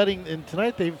they were letting – and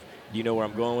tonight they've – do you know where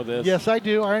I'm going with this? Yes, I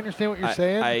do. I understand what you're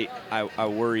saying. I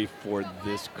worry for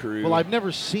this crew. Well, I've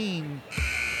never seen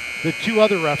the 2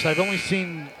 other refs. I've only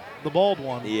seen the bald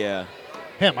one. Yeah.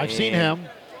 Him. I've seen him.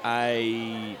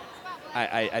 I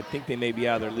think they may be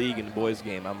out of their league in the boys'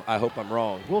 game. I hope I'm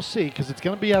wrong. We'll see, because it's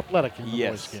going to be athletic in the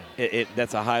boys' game.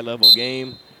 That's a high-level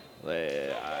game.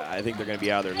 I think they're going to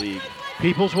be out of their league.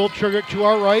 Peoples will trigger it to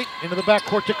our right, into the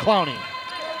backcourt to Clowney.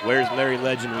 Where's Larry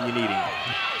Legend when you need him?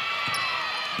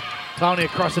 Clowney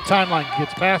across the timeline,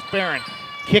 gets past Barron.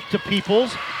 Kick to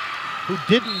Peoples, who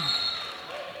didn't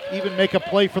even make a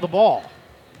play for the ball.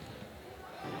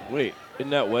 Wait, isn't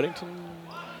that Weddington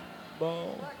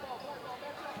ball?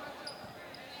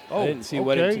 Oh, I didn't see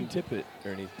Weddington tip it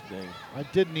or anything. I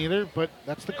didn't either, but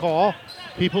that's the call.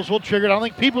 Peoples will trigger it. I don't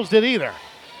think Peoples did either.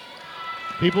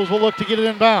 Peoples will look to get it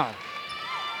inbound.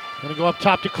 Going to go up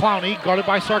top to Clowney, guarded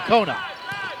by Sarcona.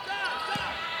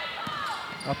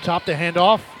 Up top, the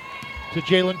handoff. to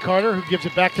Jalen Carter, who gives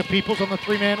it back to Peoples on the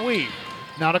three-man weave.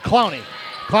 Now to Clowney.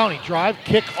 Clowney drive,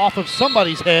 kick off of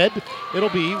somebody's head. It'll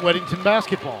be Weddington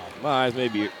basketball. My eyes may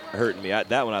be hurting me.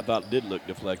 That one I thought did look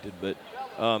deflected. But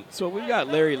so we've got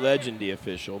Larry Legend, the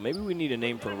official. Maybe we need a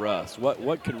name for Russ.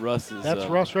 What can Russ's? That's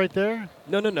Russ right there?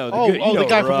 No. The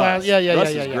guy Russ. from last. Yeah. Russ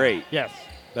is great. Yes.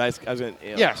 But I was gonna,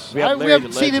 Yes. we We have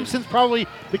haven't seen him since probably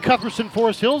the Cuthbertson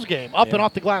Forest Hills game. Up and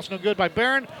off the glass, no good by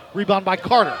Barron. Rebound by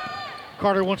Carter.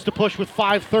 Carter wants to push with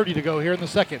 5:30 to go here in the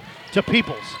second to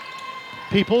Peoples.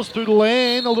 Peoples through the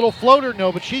lane, a little floater,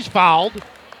 no, but she's fouled.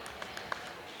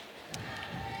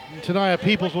 And Tanaya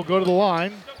Peoples will go to the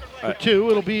line for two.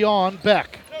 It'll be on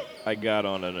Beck. I got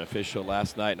on an official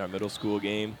last night in our middle school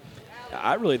game.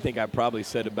 I really think I probably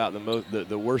said about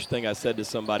the worst thing I said to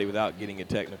somebody without getting a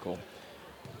technical.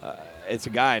 It's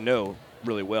a guy I know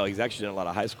really well. He's actually done a lot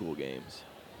of high school games.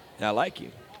 And I like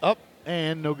you. Up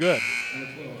and no good.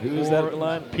 Who is that at the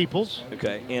line? Peoples.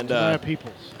 Okay, and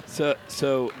Peoples.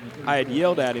 So I had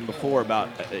yelled at him before about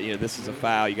this is a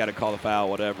foul. You got to call the foul,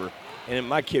 whatever. And then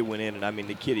my kid went in, and I mean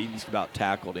the kid he just about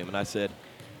tackled him, and I said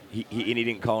he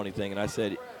didn't call anything, and I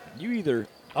said you either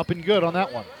up and good on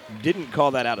that one. Didn't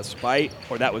call that out of spite,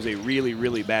 or that was a really,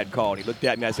 really bad call. And he looked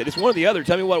at me. I said, it's one or the other.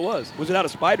 Tell me what it was. Was it out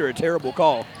of spite or a terrible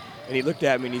call? And he looked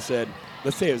at me and he said,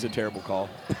 let's say it was a terrible call.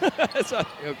 So,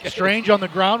 okay. Strange on the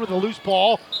ground with a loose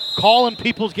ball. Call and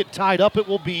Peoples get tied up. It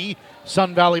will be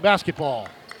Sun Valley basketball.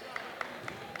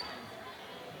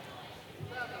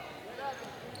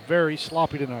 Very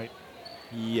sloppy tonight.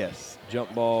 Yes.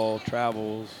 Jump ball,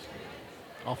 travels.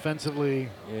 Offensively.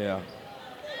 Yeah.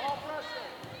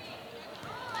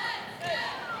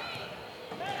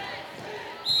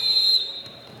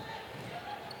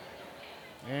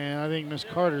 And I think Miss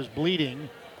Carter's bleeding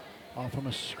from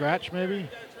a scratch, maybe.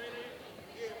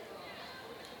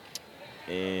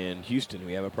 And Houston,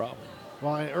 we have a problem.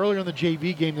 Well, earlier in the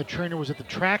JV game, the trainer was at the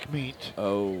track meet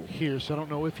here, so I don't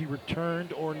know if he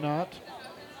returned or not.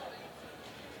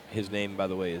 His name, by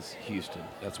the way, is Houston.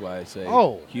 That's why I say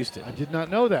Houston. I did not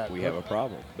know that. We have a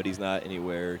problem, but he's not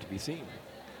anywhere to be seen.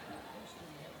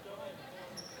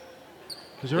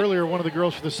 Because earlier, one of the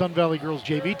girls for the Sun Valley girls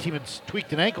JV team had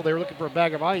tweaked an ankle. They were looking for a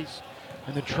bag of ice,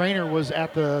 and the trainer was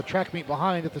at the track meet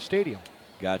behind at the stadium.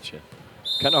 Gotcha.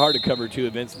 Kind of hard to cover two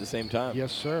events at the same time.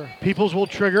 Yes, sir. Peoples will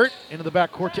trigger it into the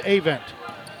backcourt to Avent.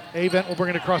 Avent will bring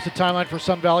it across the timeline for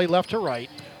Sun Valley, left to right,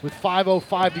 with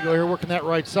 5:05 to go here, working that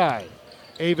right side.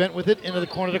 Avent with it into the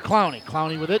corner to Clowney.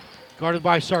 Clowney with it, guarded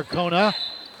by Sarcona,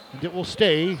 and it will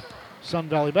stay Sun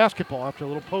Valley basketball after a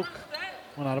little poke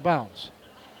went out of bounds.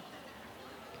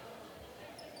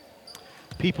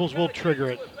 Peoples will trigger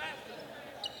it.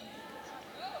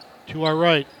 To our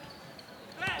right.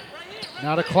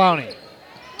 Now to Clowney.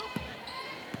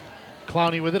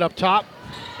 Clowney with it up top.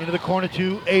 Into the corner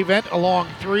to Avent. A long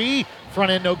three. Front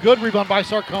end no good. Rebound by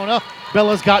Sarcona.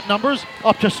 Bella's got numbers.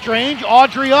 Up to Strange.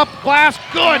 Audrey up. Glass.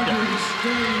 Good.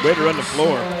 Way to run the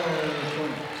floor.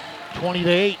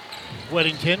 20-8.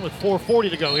 Weddington with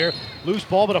 4:40 to go here. Loose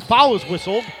ball, but a foul is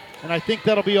whistled. And I think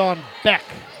that'll be on Beck.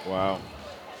 Wow.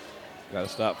 Got to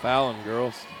stop fouling,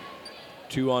 girls.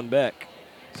 2 on Beck.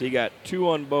 So you got 2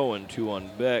 on Bowen, 2 on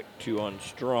Beck, 2 on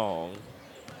Strong.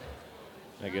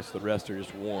 I guess the rest are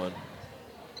just 1.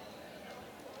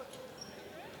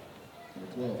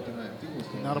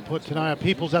 Now to put Tanaya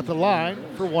Peoples at the line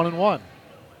for 1-1.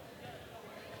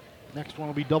 Next one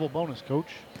will be double bonus, Coach.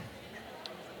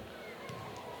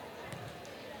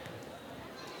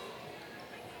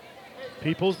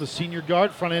 Peoples, the senior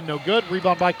guard, front end no good.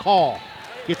 Rebound by Call.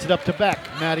 Gets it up to Beck.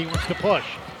 Maddie wants to push.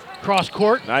 Cross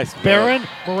court. Nice. Barron,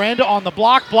 Miranda on the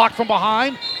block. Blocked from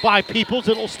behind by Peoples.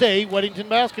 It'll stay Weddington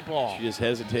basketball. She just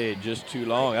hesitated just too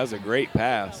long. That was a great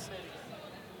pass.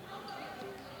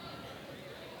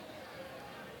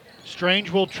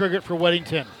 Strange will trigger it for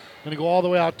Weddington. Going to go all the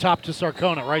way out top to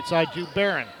Sarcona. Right side to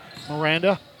Barron.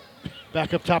 Miranda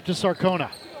back up top to Sarcona.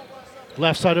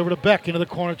 Left side over to Beck, into the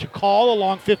corner to Call, a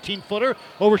long 15-footer.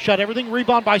 Overshot everything,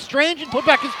 rebound by Strange, and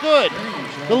putback is good.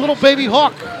 The little baby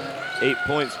Hawk. 8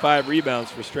 points, 5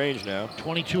 rebounds for Strange now.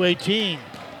 22-18.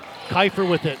 Kiefer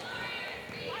with it.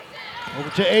 Over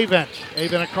to Avent.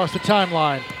 Avent across the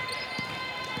timeline.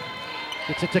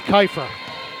 Gets it to Kiefer.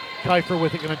 Kiefer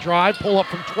with it, going to drive, pull up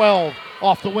from 12.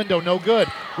 Off the window, no good.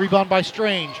 Rebound by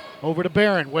Strange. Over to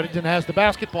Barron. Weddington has the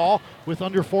basketball with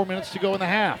under 4 minutes to go in the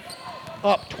half.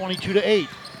 Up 22-8.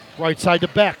 Right side to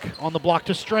Beck. On the block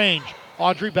to Strange.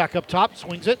 Audrey back up top,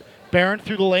 swings it. Barron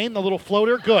through the lane, the little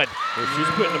floater, good. Well, she's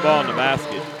putting the ball in the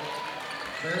basket.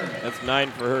 That's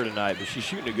 9 for her tonight, but she's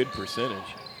shooting a good percentage.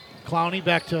 Clowney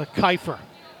back to Kiefer.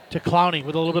 To Clowney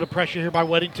with a little bit of pressure here by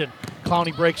Weddington.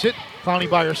 Clowney breaks it. Clowney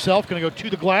by herself, going to go to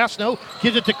the glass. No.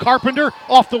 Gives it to Carpenter.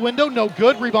 Off the window. No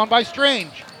good. Rebound by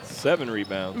Strange. 7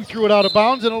 rebounds. Who threw it out of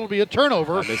bounds, and it'll be a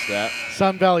turnover. I missed that.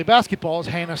 Sun Valley basketball as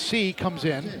Hannah C. comes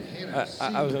in.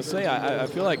 I was going to say, I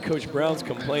feel like Coach Brown's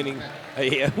complaining.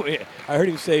 I heard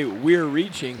him say, we're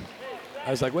reaching.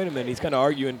 I was like, wait a minute, he's kind of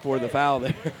arguing for the foul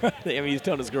there. I mean, he's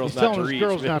telling his girls not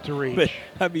to reach. But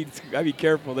I'd be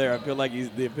careful there. I feel like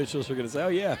the officials are going to say, oh,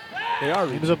 yeah, they are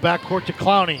reaching. Into the backcourt to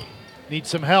Clowney. Needs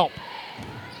some help.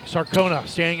 Sarcona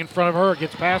standing in front of her,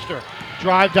 gets past her.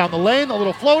 Drive down the lane, a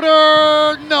little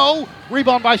floater. No.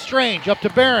 Rebound by Strange. Up to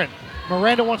Barron.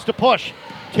 Miranda wants to push.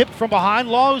 Tipped from behind,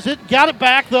 lows it. Got it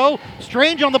back, though.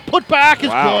 Strange on the putback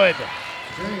is good.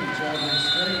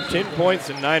 10 points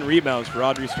and 9 rebounds for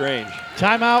Audrey Strange.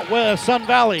 Timeout with Sun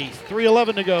Valley.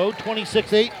 3:11 to go.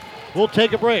 26-8. We'll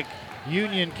take a break.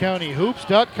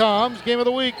 UnionCountyHoops.com's Game of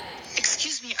the Week.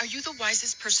 Excuse me, are you the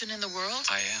wisest person in the world?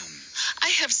 I am. I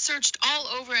have searched all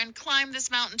over and climbed this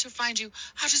mountain to find you.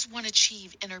 How does one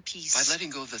achieve inner peace? By letting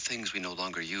go of the things we no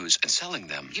longer use and selling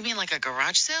them. You mean like a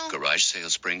garage sale? Garage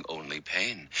sales bring only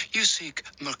pain. You seek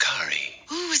Mercari.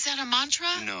 Ooh, is that a mantra?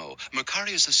 No,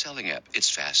 Mercari is a selling app. It's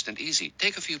fast and easy.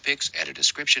 Take a few pics, add a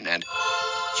description, and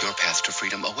your path to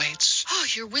freedom awaits. Oh,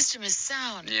 your wisdom is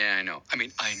sound. Yeah, I know. I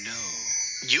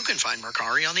know. You can find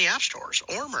Mercari on the app stores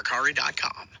or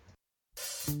Mercari.com.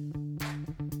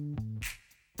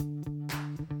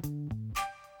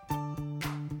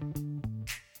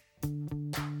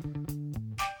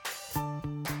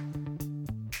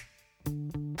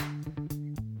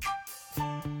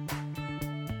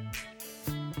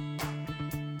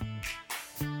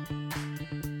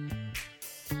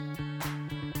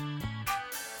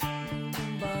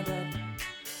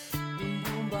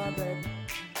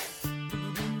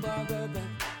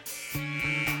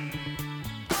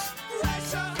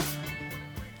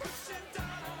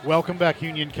 Welcome back,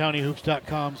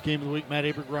 UnionCountyHoops.com's Game of the Week. Matt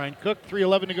Aberg, Ryan Cook.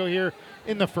 3:11 to go here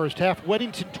in the first half.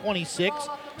 Weddington 26,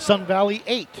 Sun Valley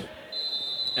 8.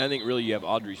 And I think really you have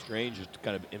Audrey Strange just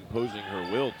kind of imposing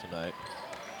her will tonight.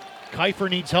 Kiefer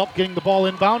needs help getting the ball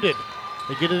inbounded.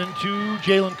 They get it into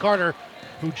Jalen Carter,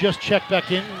 who just checked back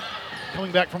in,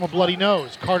 coming back from a bloody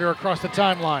nose. Carter across the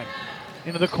timeline,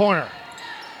 into the corner.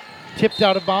 Tipped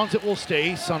out of bounds. It will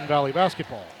stay Sun Valley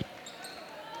basketball.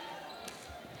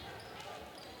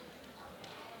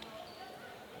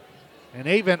 And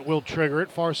Avent will trigger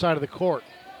it, far side of the court.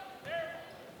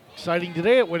 Exciting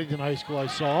today at Weddington High School, I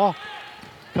saw. A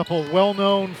couple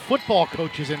well-known football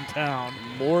coaches in town.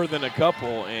 More than a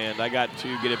couple, and I got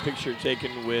to get a picture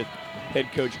taken with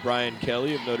head coach Brian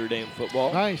Kelly of Notre Dame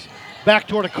football. Nice. Back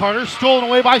toward a Carter, stolen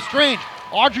away by Strange.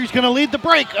 Audrey's going to lead the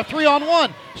break, a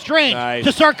 3-on-1. Strange nice.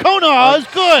 To Sarcona is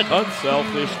good.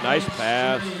 Unselfish, nice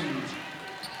pass.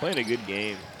 Playing a good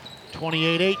game.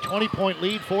 28-8, 20-point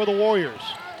lead for the Warriors.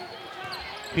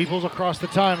 Peoples across the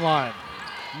timeline.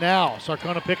 Now,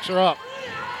 Sarcona picks her up.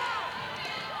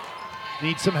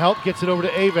 Needs some help, gets it over to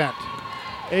Avent.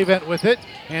 Avent with it,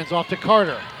 hands off to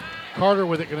Carter. Carter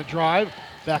with it, going to drive.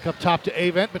 Back up top to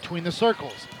Avent between the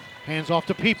circles. Hands off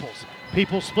to Peoples.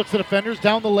 Peoples splits the defenders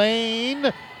down the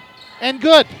lane. And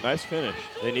good. Nice finish.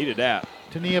 They needed that.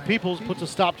 Tania Peoples puts a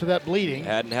stop to that bleeding.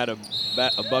 Hadn't had a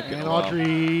bucket in a while. And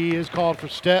Audrey is called for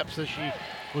steps as she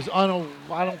was I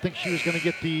don't think she was going to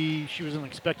get she wasn't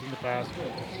expecting the pass.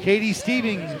 Katie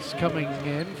Stevens coming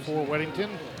in for Weddington,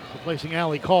 replacing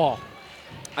Allie Call.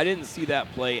 I didn't see that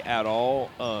play at all.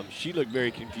 She looked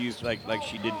very confused, like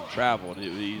she didn't travel. Do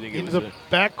you think into the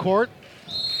backcourt,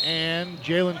 and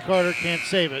Jalen Carter can't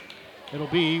save it. It'll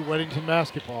be Weddington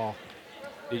basketball.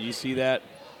 Did you see that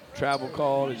travel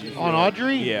call? Did you on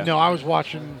Audrey? Yeah. No, I was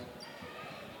watching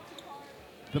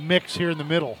the mix here in the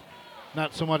middle.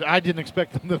 Not so much. I didn't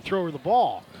expect them to throw her the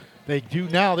ball. They do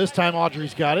now. This time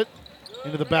Audrey's got it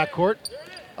into the backcourt.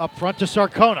 Up front to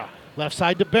Sarcona. Left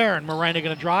side to Barron. Miranda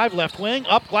going to drive. Left wing.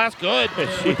 Up glass. Good.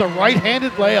 With the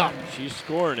right-handed layup. She's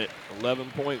scoring it.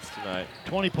 11 points tonight.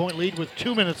 20-point lead with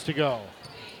 2 minutes to go.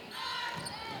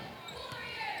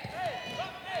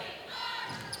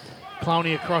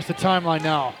 Clowney across the timeline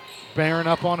now. Barron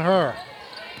up on her.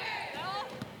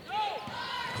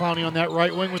 Clowney on that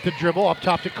right wing with the dribble. Up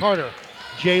top to Carter.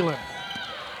 Jalen.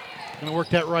 Going to work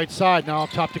that right side. Now up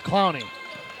top to Clowney.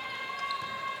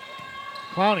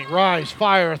 Clowney, rise,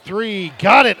 fire, 3.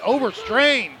 Got it over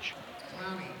Strange.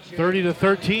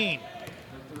 30-13.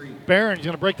 Barron's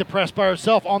going to break the press by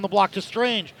herself on the block to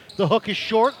Strange. The hook is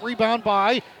short. Rebound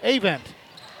by Avent.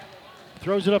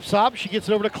 Throws it up top. She gets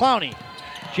it over to Clowney.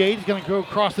 Jade's going to go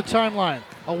across the timeline.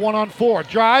 A 1-on-4.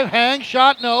 Drive, hang,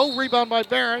 shot, no. Rebound by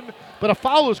Barron. But a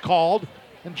foul is called,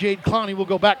 and Jade Clowney will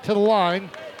go back to the line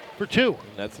for 2.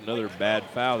 And that's another bad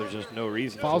foul. There's just no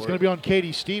reason Foul's for going it. to be on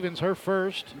Katie Stevens, her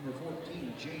first.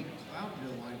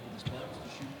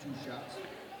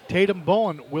 Tatum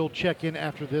Bowen will check in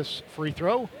after this free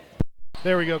throw.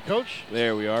 There we go, Coach.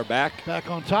 There we are, back. Back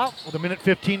on top with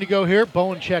 1:15 to go here.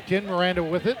 Bowen checked in, Miranda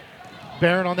with it.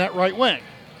 Barron on that right wing.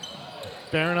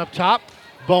 Barron up top.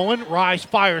 Bowen, rise,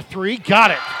 fire 3,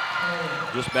 got it.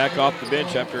 Just back off the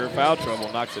bench after her foul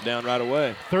trouble, knocks it down right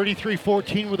away.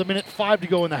 33-14 with 1:05 to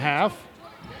go in the half.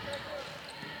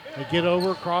 They get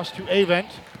over across to Avent.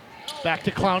 Back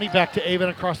to Clowney, back to Avent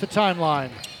across the timeline.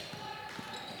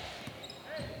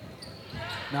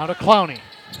 Now to Clowney.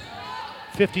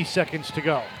 50 seconds to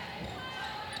go.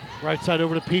 Right side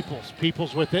over to Peoples.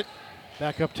 Peoples with it.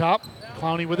 Back up top.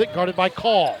 Clowney with it, guarded by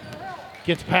Call.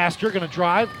 Gets past her, going to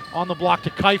drive on the block to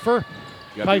Kiefer.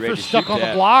 Kiefer stuck on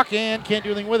the block and can't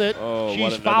do anything with it. Oh, she's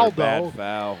what another fouled, bad though.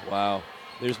 Foul. Wow.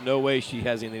 There's no way she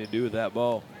has anything to do with that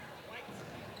ball.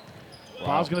 Wow.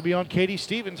 Foul's going to be on Katie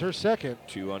Stevens, her second.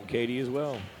 2 on Katie as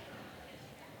well.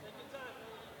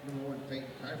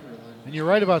 And you're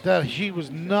right about that. She was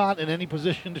not in any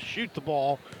position to shoot the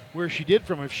ball where she did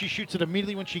from. If she shoots it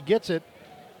immediately when she gets it,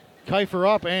 Kiefer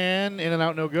up and in and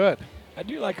out, no good. I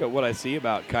do like what I see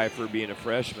about Kiefer being a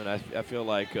freshman. I feel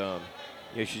like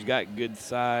she's got good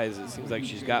size. It seems like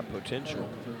she's got potential.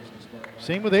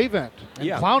 Same with Avent and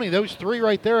Yeah. Clowney. Those 3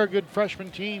 right there are a good freshman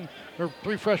team, or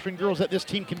 3 freshman girls that this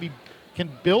team can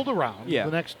build around Yeah. for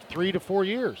the next 3 to 4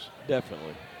 years.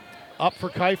 Definitely. Up for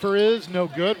Kiefer is no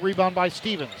good. Rebound by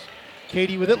Stevens.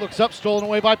 Katie with it, looks up, stolen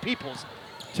away by Peoples.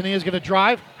 Tanea's going to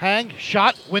drive, hang,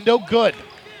 shot, window, good.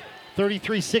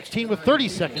 33-16 with 30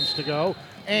 seconds to go.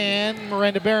 And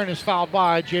Miranda Barron is fouled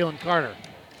by Jalen Carter.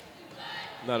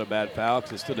 Not a bad foul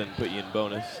because it still didn't put you in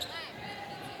bonus.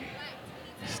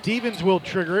 Stevens will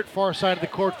trigger it, far side of the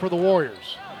court for the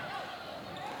Warriors.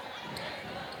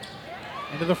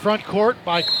 Into the front court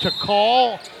to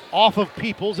Call off of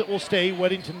Peoples. It will stay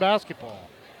Weddington basketball.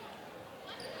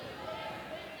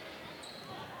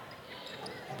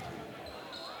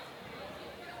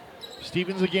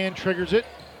 Stevens again triggers it.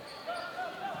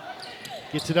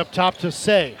 Gets it up top to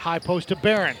Say. High post to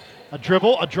Barron. A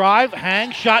dribble, a drive,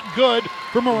 hang, shot good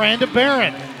for Miranda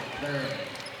Barron.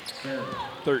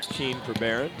 13 for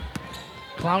Barron.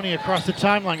 Clowney across the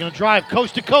timeline, going to drive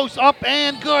coast to coast, up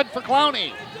and good for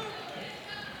Clowney.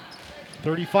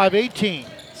 35-18.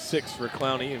 6 for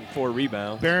Clowney and 4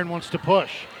 rebounds. Barron wants to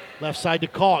push. Left side to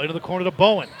Call, into the corner to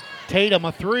Bowen. Tatum,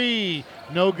 a 3,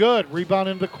 no good. Rebound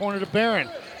into the corner to Barron.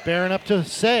 Barron up to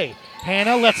Say.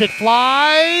 Hannah lets it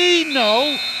fly,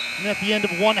 no. And at the end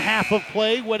of one half of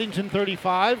play, Weddington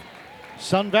 35,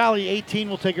 Sun Valley 18.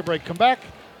 We'll take a break. Come back.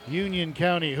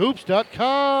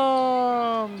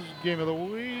 UnionCountyHoops.com's Game of the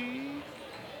Week.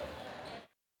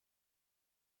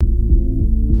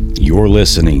 You're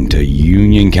listening to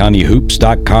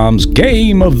UnionCountyHoops.com's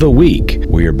Game of the Week.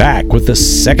 We're back with the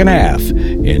second half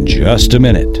in just a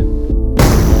minute.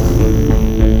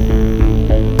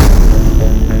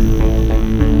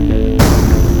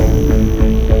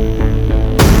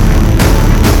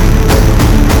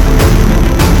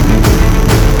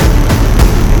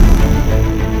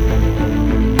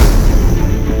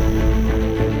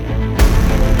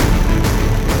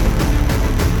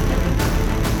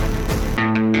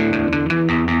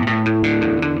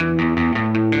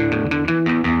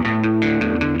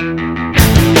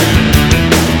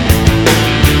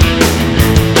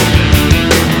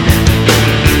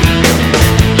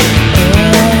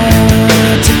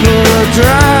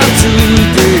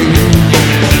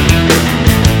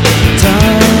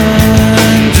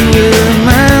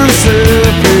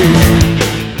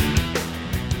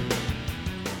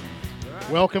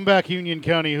 Welcome back,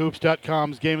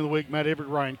 UnionCountyHoops.com's Game of the Week. Matt Abrich,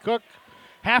 Ryan Cook.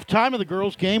 Halftime of the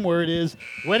girls' game, where it is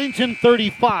Weddington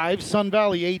 35, Sun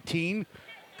Valley 18.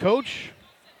 Coach,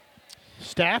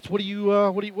 stats. What are you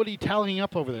tallying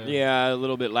up over there? Yeah, a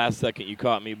little bit last second you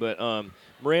caught me, but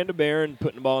Miranda Barron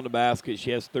putting the ball in the basket.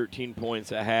 She has 13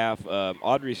 points at half.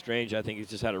 Audrey Strange, I think, has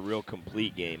just had a real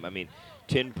complete game. I mean,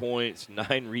 10 points,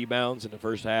 9 rebounds in the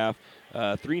first half,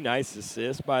 3 nice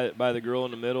assists by the girl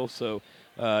in the middle. So.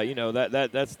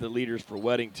 That's the leaders for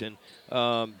Weddington.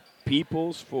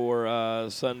 Peoples for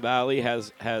Sun Valley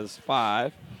has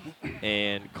 5,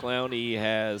 and Clowney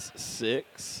has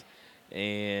 6,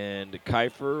 and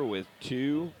Kiefer with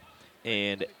 2,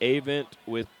 and Avent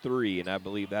with 3, and I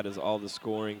believe that is all the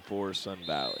scoring for Sun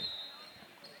Valley.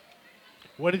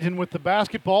 Weddington with the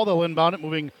basketball. They'll inbound it,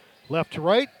 moving left to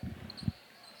right.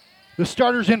 The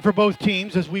starters in for both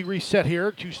teams as we reset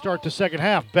here to start the second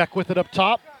half. Beck with it up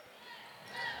top.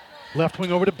 Left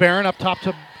wing over to Barron, up top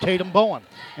to Tatum Bowen.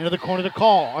 Into the corner to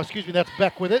Call. Excuse me, that's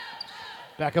Beck with it.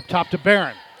 Back up top to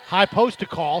Barron. High post to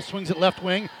Call, swings it left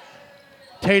wing.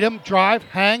 Tatum, drive,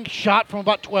 hang, shot from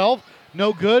about 12.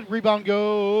 No good. Rebound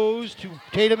goes to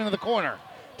Tatum into the corner.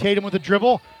 Tatum with a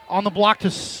dribble. On the block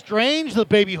to Strange. The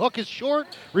baby hook is short.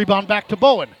 Rebound back to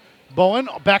Bowen. Bowen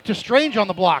back to Strange on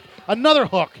the block. Another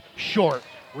hook, short.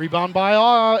 Rebound by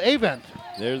Avent.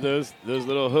 There's those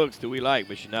little hooks that we like,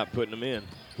 but she's not putting them in.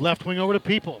 Left wing over to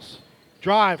Peoples.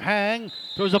 Drive, hang,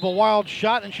 throws up a wild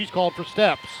shot, and she's called for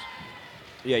steps.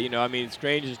 Yeah,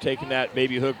 Strange is taking that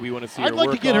baby hook. We want to see her I'd like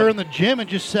work to get on. her in the gym and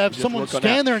just have Just someone work on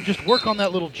stand that. there and just work on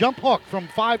that little jump hook from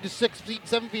 5 to 6 feet,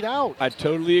 7 feet out. I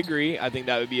totally agree. I think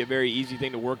that would be a very easy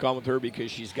thing to work on with her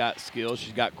because she's got skills,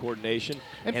 she's got coordination.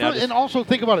 And also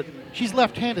think about it. She's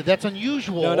left-handed. That's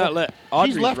unusual. No, not left.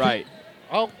 Audrey's She's right.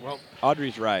 Oh, well.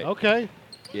 Audrey's right. Okay.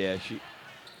 Yeah,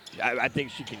 I think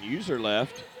she can use her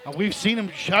left. I've seen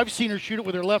her shoot it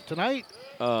with her left tonight.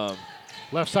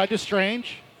 Left side to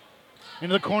Strange.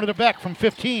 Into the corner to Beck from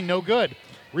 15. No good.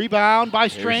 Rebound by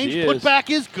Strange. Put back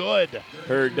is good.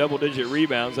 Her double-digit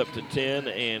rebounds up to 10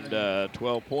 and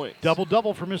 12 points.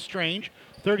 Double-double for Miss Strange.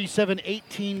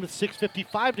 37-18 with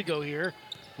 6:55 to go here.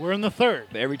 We're in the third.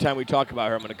 Every time we talk about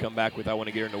her, I'm going to come back with I want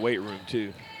to get her in the weight room,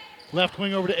 too. Left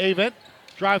wing over to Avent.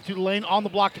 Drive through the lane on the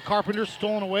block to Carpenter.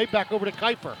 Stolen away. Back over to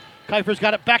Kiefer. Kiefer's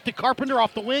got it back to Carpenter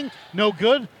off the wing. No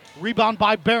good. Rebound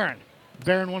by Barron.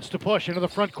 Barron wants to push into the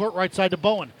front court, right side to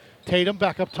Bowen. Tatum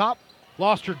back up top.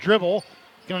 Lost her dribble.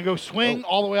 Going to go swing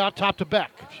all the way out top to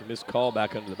Beck. She missed call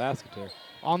back under the basket there.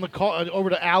 On the call,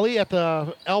 over to Allie at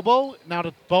the elbow. Now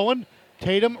to Bowen.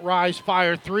 Tatum, rise,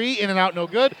 fire, three. In and out, no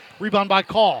good. Rebound by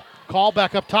Call. Call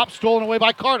back up top. Stolen away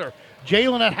by Carter.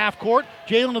 Jalen at half court.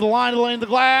 Jalen to the line, to the lane, to the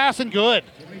glass, and good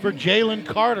for Jalen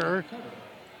Carter.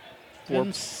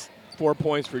 4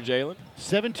 points for Jalen.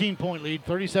 17-point lead,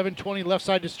 37-20, left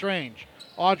side to Strange.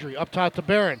 Audrey up top to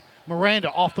Barron.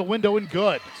 Miranda off the window and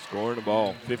good. Scoring the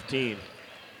ball, 15.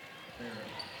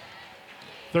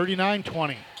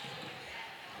 39-20.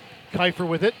 Kiefer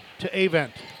with it to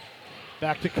Avent.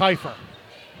 Back to Kiefer.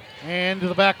 And to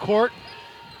the back court.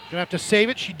 Gonna have to save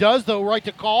it. She does, though, right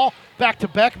to Call. Back to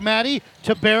Beck. Maddie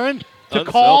to Barron. To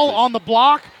Call on the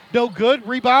block. No good.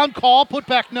 Rebound. Call. Put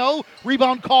back. No.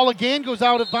 Rebound. Call again. Goes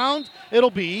out of bounds. It'll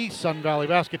be Sun Valley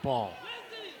basketball.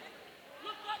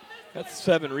 That's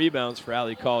 7 rebounds for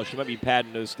Allie Call. She might be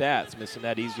padding those stats, missing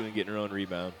that easy and getting her own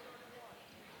rebound.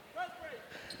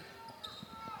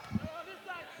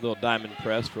 Little diamond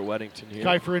press for Weddington here.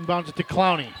 Kiefer inbounds it to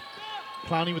Clowney.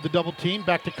 Clowney with the double team.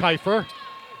 Back to Kiefer.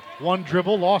 One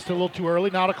dribble. Lost it a little too early.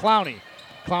 Now to Clowney.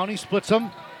 Clowney splits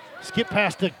them. Skip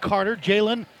past to Carter.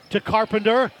 Jalen to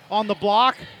Carpenter on the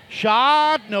block.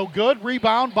 Shot. No good.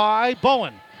 Rebound by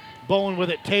Bowen. Bowen with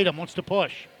it. Tatum wants to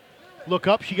push. Look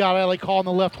up. She got Allie Call on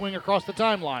the left wing across the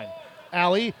timeline.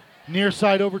 Allie near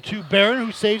side over to Barron,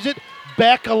 who saves it.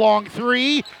 Beck along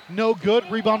three. No good.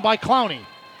 Rebound by Clowney.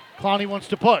 Clowney wants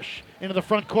to push. Into the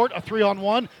front court. A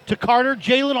 3-on-1 to Carter.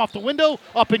 Jalen off the window.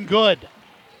 Up and good.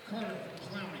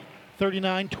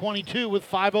 39-22 with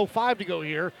 5:05 to go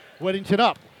here. Weddington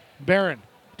up. Barron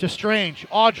to Strange.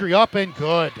 Audrey up and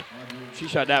good. She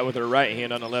shot that with her right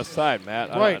hand on the left side,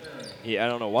 Matt. I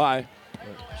don't know why,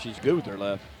 but she's good with her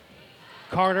left.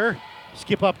 Carter,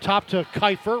 skip up top to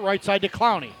Kiefer, right side to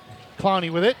Clowney.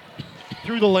 Clowney with it.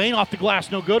 Through the lane, off the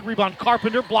glass, no good. Rebound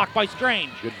Carpenter, blocked by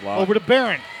Strange. Good block. Over to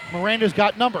Barron. Miranda's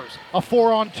got numbers. A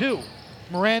 4-on-2.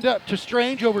 Miranda to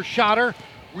Strange, overshot her.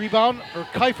 Rebound, or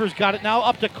Kiefer's got it now,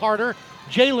 up to Carter.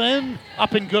 Jalen,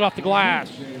 up and good off the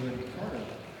glass.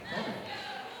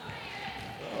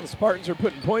 Well, the Spartans are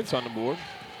putting points on the board.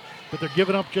 But they're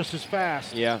giving up just as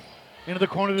fast. Yeah. Into the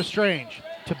corner to Strange.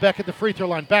 To Beck at the free throw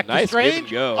line. Back nice to Strange. Give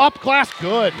and go. Up glass,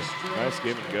 good. Nice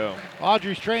give and go.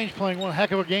 Audrey Strange playing one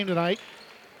heck of a game tonight.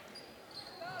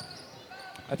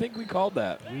 I think we called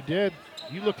that. We did.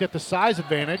 You looked at the size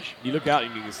advantage. You look out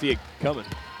and you can see it coming.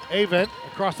 Avent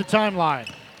across the timeline.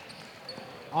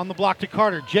 On the block to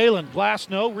Carter. Jalen, glass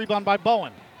no. Rebound by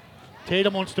Bowen.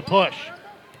 Tatum wants to push.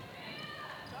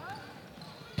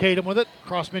 Tatum with it.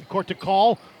 Cross midcourt to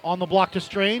Call. On the block to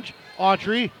Strange.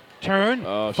 Audrey. Turn,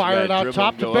 fire it out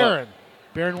top to Barron.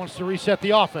 Barron wants to reset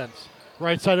the offense.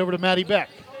 Right side over to Maddie Beck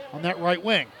on that right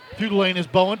wing. Through the lane is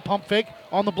Bowen, pump fake.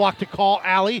 On the block to Call,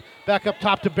 Allie. Back up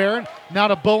top to Barron. Now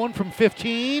to Bowen from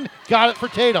 15. Got it for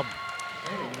Tatum.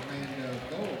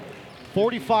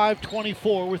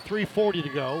 45-24 with 3:40 to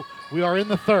go. We are in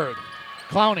the third.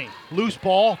 Clowney, loose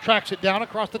ball, tracks it down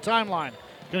across the timeline.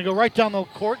 Going to go right down the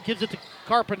court, gives it to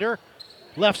Carpenter.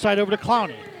 Left side over to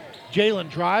Clowney. Jalen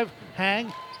drive,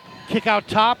 hang. Kick out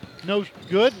top, no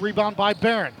good. Rebound by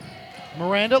Barron.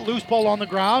 Miranda, loose ball on the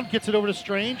ground, gets it over to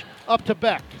Strange, up to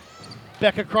Beck.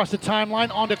 Beck across the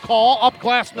timeline, on to Call, up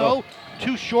glass, no.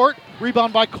 Too short,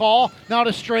 rebound by Call, now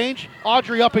to Strange.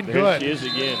 Audrey up and There good. she is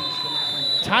again.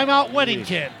 Timeout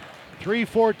Weddington.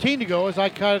 3:14 to go as I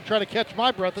kind of try to catch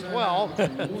my breath as well.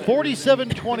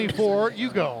 47-24, you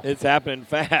go. It's happening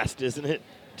fast, isn't it?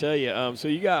 Tell you. So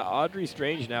you got Audrey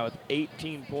Strange now with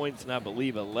 18 points and I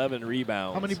believe 11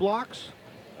 rebounds. How many blocks?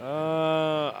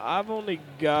 I've only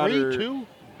got 3, her. 2?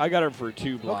 I got her for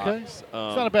 2 blocks. Okay. It's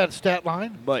not a bad stat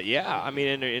line. But yeah, I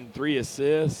mean, in 3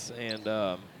 assists, and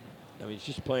I mean,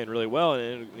 she's playing really well.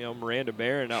 And you know, Miranda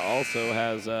Barron also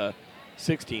has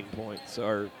 16 points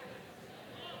or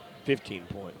 15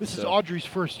 points. This is Audrey's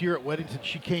first year at Weddington.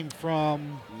 She came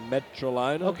from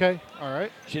Metrolina. Okay, all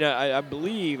right. She, I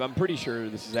believe, I'm pretty sure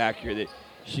this is accurate, that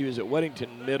she was at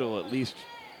Weddington Middle at least,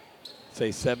 say,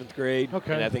 7th grade.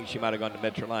 Okay. And I think she might have gone to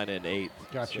Metrolina in 8th.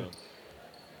 Gotcha. So.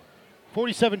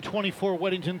 47-24,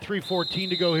 Weddington, 3:14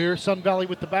 to go here. Sun Valley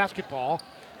with the basketball.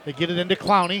 They get it into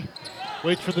Clowney.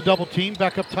 Waits for the double team.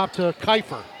 Back up top to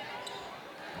Kiefer.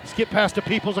 Skip past to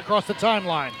Peoples across the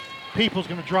timeline. Peoples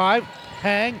going to drive.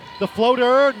 Hang. The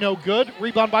floater, no good.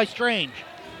 Rebound by Strange.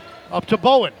 Up to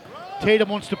Bowen. Tatum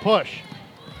wants to push.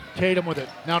 Tatum with it.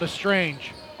 Now to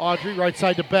Strange. Audrey right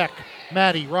side to Beck.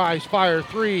 Maddie, rise, fire,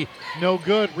 3. No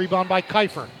good. Rebound by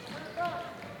Kiefer.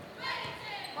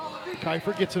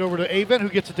 Kiefer gets it over to Avon, who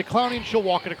gets it to Clowney, and she'll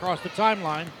walk it across the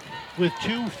timeline with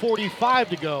 2:45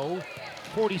 to go.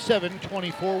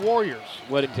 47-24 Warriors.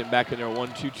 Weddington back in there,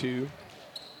 1-2-2.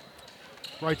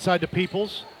 Right side to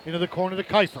Peoples. Into the corner to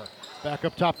Kiefer. Back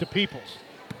up top to Peoples.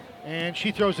 And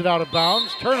she throws it out of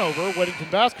bounds. Turnover,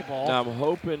 Weddington basketball. Now I'm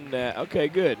hoping that, okay,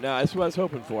 good. Now that's what I was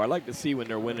hoping for. I like to see when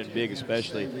they're winning big,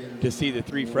 especially to see the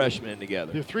 3 freshmen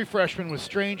together. The 3 freshmen with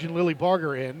Strange and Lily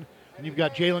Barger in. And you've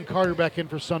got Jalen Carter back in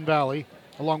for Sun Valley,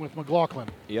 along with McLaughlin.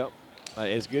 Yep.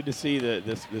 It's good to see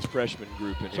this freshman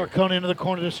group in here. Sarcona into the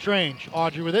corner to Strange.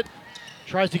 Audrey with it.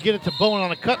 Tries to get it to Bowen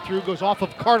on a cut through. Goes off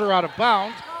of Carter out of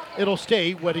bounds. It'll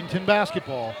stay Weddington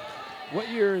basketball. What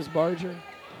year is Barger?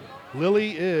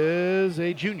 Lily is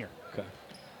a junior. Okay.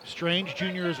 Strange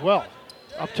junior as well.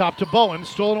 Up top to Bowen.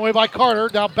 Stolen away by Carter.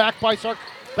 Now back by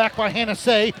Hannah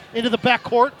Say. Into the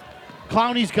backcourt.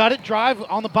 Clowney's got it. Drive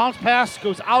on the bounce pass.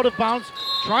 Goes out of bounds.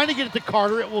 Trying to get it to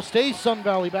Carter. It will stay Sun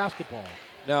Valley basketball.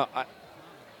 Now,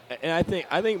 I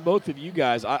think both of you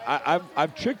guys,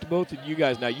 I've tricked both of you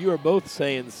guys. Now, you are both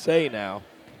saying Say now,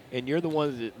 and you're the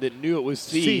ones that knew it was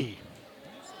C.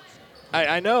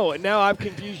 I know, and now I've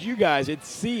confused you guys. It's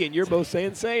C, and you're both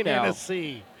saying Say now. And a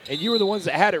C. And you were the ones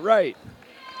that had it right.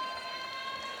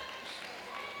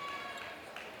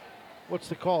 What's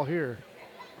the call here?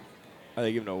 Are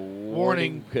they giving a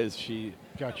warning because she?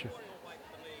 Gotcha.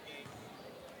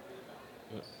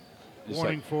 Just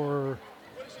warning like for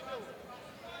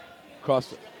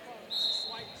cross.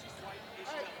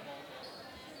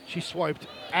 She swiped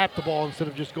at the ball instead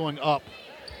of just going up.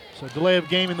 So delay of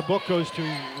game in the book goes to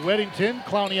Weddington.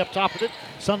 Clowney up top of it.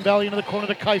 Sun Valley into the corner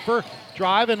to Kiefer.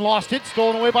 Drive and lost it.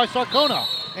 Stolen away by Sarcona.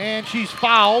 And she's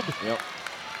fouled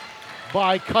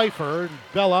by Kiefer. And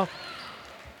Bella,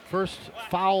 first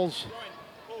fouls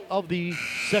of the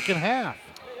second half.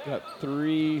 Got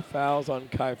 3 fouls on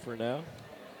Kiefer now.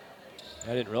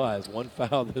 I didn't realize 1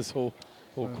 foul this whole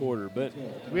quarter, but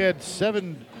we had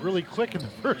 7 really quick in the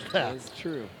first half. That's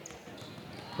true.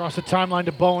 Across the timeline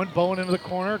to Bowen. Bowen into the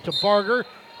corner to Barger.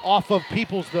 Off of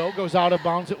Peoples, though. Goes out of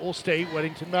bounds. It will stay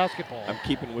Weddington basketball. I'm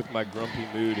keeping with my grumpy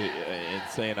mood and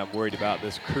saying I'm worried about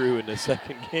this crew in the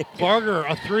second game. Barger,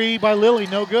 a 3 by Lily.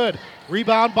 No good.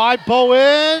 Rebound by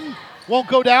Bowen. Won't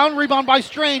go down. Rebound by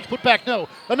Strange. Put back. No.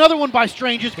 Another one by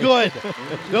Strange is good.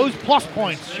 Those plus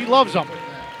points. She loves them.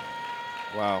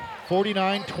 Wow.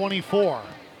 49-24.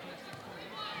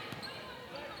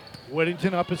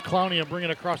 Weddington up as Clowney will bring it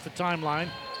across the timeline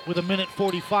with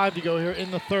 1:45 to go here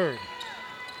in the third.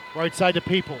 Right side to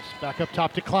Peoples. Back up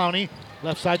top to Clowney.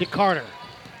 Left side to Carter.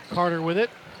 Carter with it.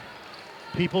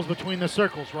 Peoples between the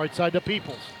circles. Right side to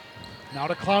Peoples. Now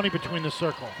to Clowney between the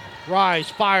circle. Rise,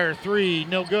 fire, 3,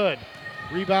 no good.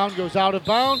 Rebound goes out of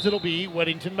bounds. It'll be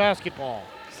Weddington basketball.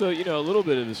 So, a little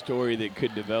bit of the story that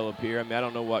could develop here. I mean, I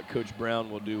don't know what Coach Brown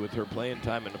will do with her playing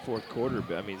time in the fourth quarter,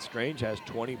 but, I mean, Strange has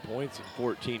 20 points and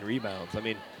 14 rebounds. I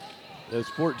mean, those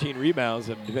 14 rebounds,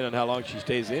 depending on how long she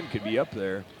stays in, could be up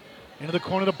there. Into the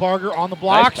corner to Barger on the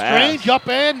block. Nice Strange up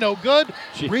and no good.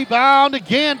 Rebound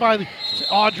again by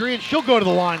Audrey, and she'll go to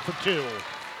the line for 2.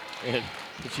 And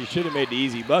she should have made the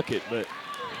easy bucket, but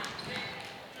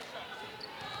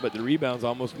the rebound's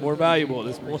almost more valuable at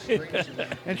this point.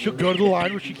 And she'll go to the line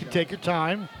where she can take her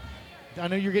time. I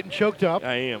know you're getting choked up.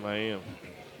 I am.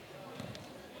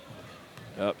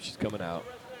 Oh, she's coming out.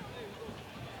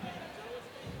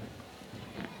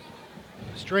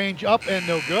 Strange up and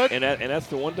no good. And that's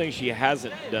the one thing she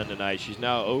hasn't done tonight. She's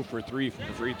now 0 for 3 from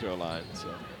the free throw line.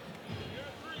 So.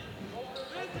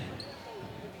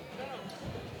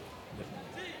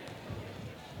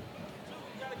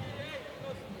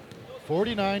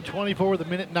 49-24 with a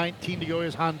minute 19 to go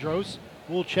is Hondros.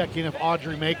 We'll check in if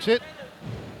Audrey makes it.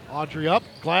 Audrey up,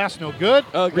 glass no good.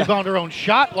 Rebound her own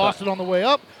shot, lost it on the way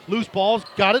up. Loose balls,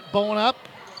 got it, Bowen up.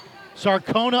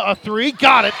 Sarcona a three,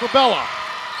 got it for Bella.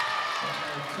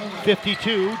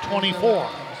 52-24.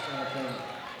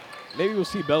 Maybe we'll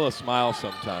see Bella smile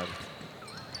sometime.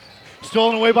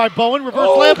 Stolen away by Bowen, reverse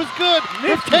layup is good.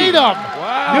 With Tatum.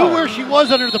 Wow. Knew where she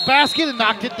was under the basket and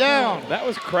knocked it down. That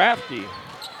was crafty.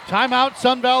 Timeout,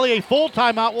 Sun Valley, a full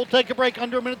timeout. We'll take a break,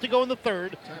 under a minute to go in the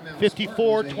third.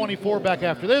 54-24 back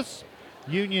after this.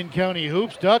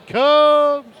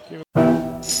 UnionCountyHoops.com.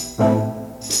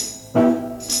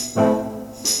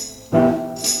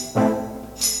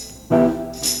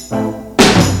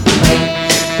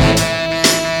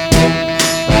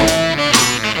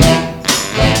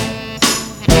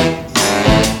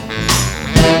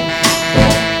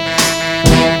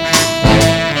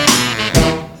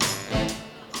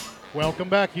 Welcome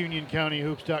back,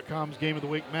 UnionCountyHoops.com's Game of the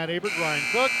Week. Matt Abert, Ryan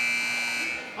Cook.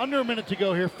 Under a minute to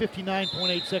go here,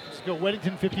 59.8 seconds to go.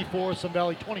 Weddington 54, Sun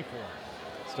Valley 24.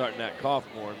 Starting that cough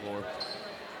more and more.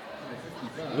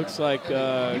 Looks like...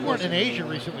 you weren't in Asia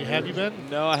recently, have you been?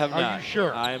 No, I have not. Are you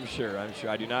sure? I am sure. I'm sure.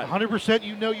 I do not. 100%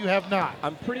 you know you have not.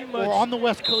 I'm pretty much... Or on the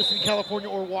West Coast in California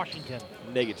or Washington.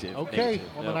 Negative. Okay. Negative.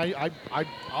 Well, then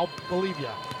I'll believe you.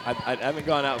 I haven't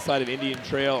gone outside of Indian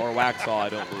Trail or Waxhaw, I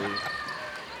don't believe.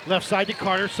 Left side to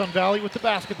Carter. Sun Valley with the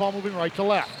basketball, moving right to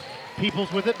left.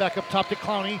 Peoples with it, back up top to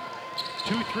Clowney.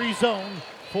 2-3 zone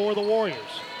for the Warriors.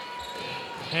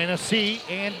 Hennessy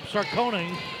and Sarcona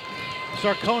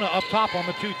up top on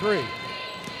the 2-3.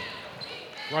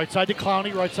 Right side to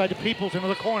Clowney, right side to Peoples into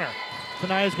the corner.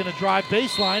 Tanaya's going to drive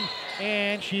baseline,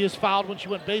 and she is fouled when she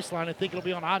went baseline. I think it'll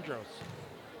be on Hondros.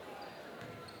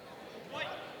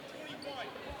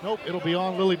 Nope, it'll be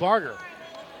on Lily Barger.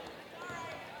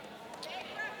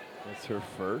 That's her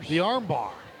first. The arm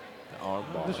bar. The arm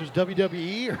bar. This was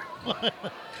WWE, or what?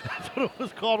 That's what it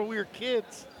was called when we were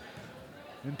kids.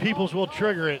 And Peoples will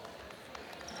trigger it.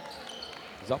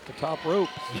 He's off the top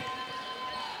ropes.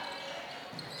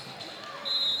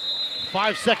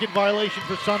 5-second violation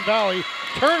for Sun Valley.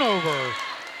 Turnover.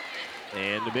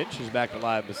 And the bench is back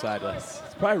alive beside us.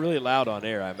 It's probably really loud on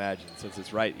air, I imagine, since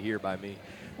it's right here by me.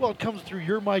 Well, it comes through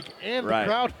your mic and right. the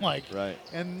crowd mic. Right.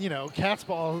 And, you know,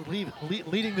 Catsball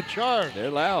leading the charge. They're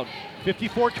loud.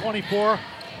 54-24.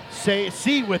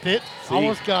 C with it. C.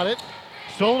 Almost got it.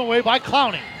 Stolen away by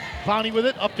Clowney. Clowney with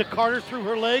it. Up to Carter through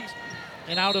her legs.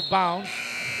 And out of bounds.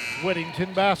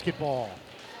 Weddington basketball.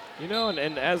 You know,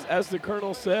 and as the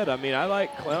Colonel said, I mean, I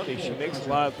like Clowney. She makes a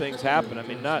lot of things happen. I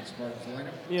mean, not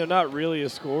really a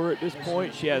scorer at this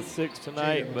point. She has 6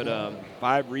 tonight, but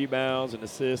 5 rebounds, an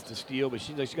assist, a steal. But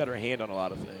she's got her hand on a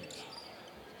lot of things.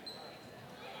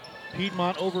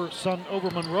 Piedmont over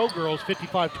Monroe girls,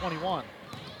 55-21.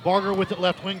 Barger with it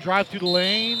left wing, drive through the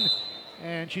lane,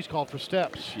 and she's called for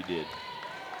steps. She did.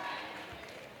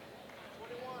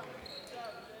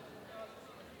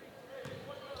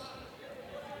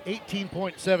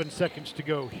 .7 seconds to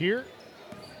go here.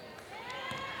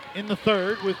 In the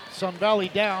third with Sun Valley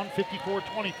down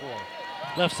 54-24.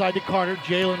 Left side to Carter,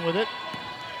 Jalen with it.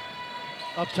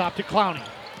 Up top to Clowney.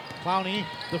 Clowney,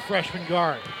 the freshman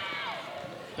guard.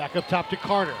 Back up top to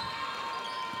Carter.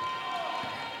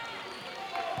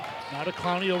 Now to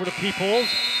Clowney, over to Peoples.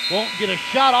 Won't get a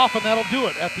shot off, and that'll do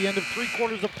it at the end of 3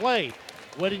 quarters of play.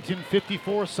 Weddington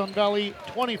 54, Sun Valley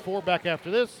 24. Back after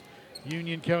this.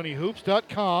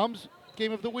 UnionCountyHoops.com's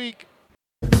Game of the Week.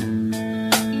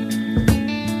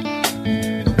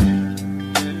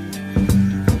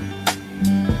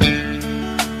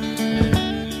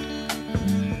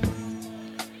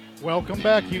 Welcome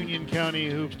back,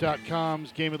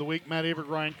 UnionCountyHoops.com's Game of the Week. Matt Abert,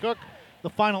 Ryan Cook.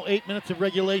 The final 8 minutes of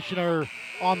regulation are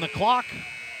on the clock.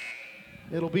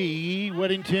 It'll be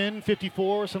Weddington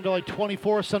 54, Sun Valley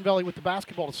 24. Sun Valley with the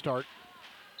basketball to start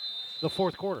the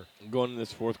fourth quarter. Going in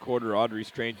this fourth quarter, Audrey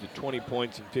Strange with 20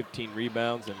 points and 15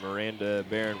 rebounds, and Miranda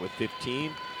Barron with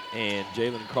 15, and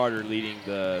Jalen Carter leading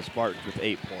the Spartans with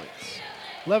 8 points.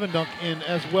 Levendunk in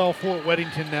as well for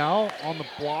Weddington now on the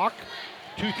block.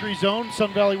 2-3 zone,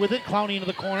 Sun Valley with it. Clowney into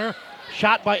the corner.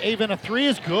 Shot by Avon, a 3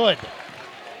 is good.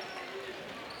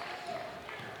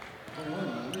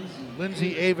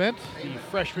 Lindsay Avent, the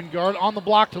freshman guard, on the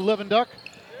block to Levendunk.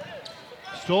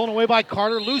 Stolen away by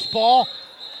Carter, loose ball.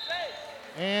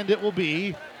 and it will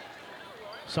be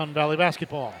Sun Valley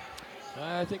basketball.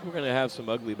 I think we're going to have some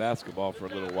ugly basketball for a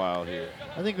little while here.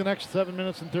 I think the next 7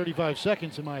 minutes and 35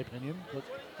 seconds, in my opinion, but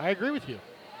I agree with you.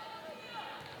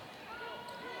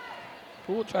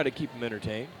 We'll try to keep them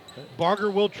entertained. Barger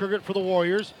will trigger it for the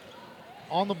Warriors.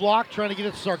 On the block, trying to get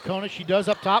it to Sarcona. She does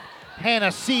up top.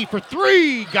 Hannah C for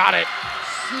three. Got it.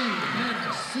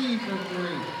 Hannah C for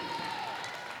three.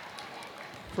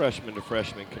 Freshman to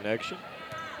freshman connection.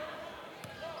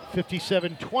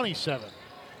 57-27.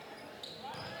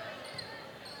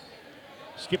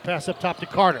 Skip pass up top to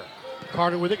Carter.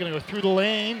 Carter with it, going to go through the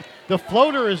lane. The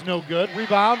floater is no good.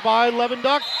 Rebound by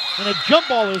Levenduck, and a jump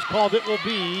ball is called. It will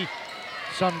be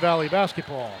Sun Valley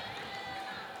basketball.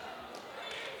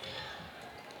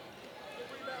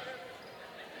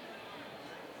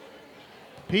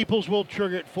 Peoples will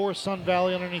trigger it for Sun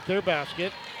Valley underneath their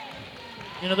basket.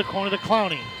 Into the corner to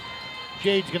Clowney.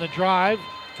 Jade's going to drive.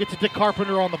 Gets it to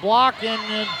Carpenter on the block,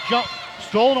 and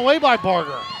stolen away by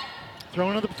Barger.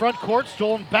 Thrown into the front court,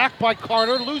 stolen back by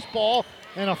Carter. Loose ball,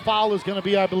 and a foul is going to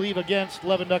be, I believe, against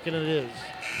Levenduck, and it is.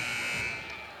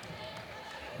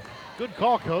 Good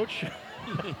call, Coach.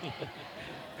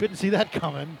 Couldn't see that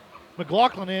coming.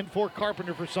 McLaughlin in for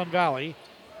Carpenter for Sun Valley.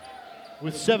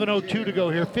 With 7:02 to go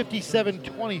here,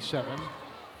 57-27.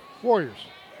 Warriors.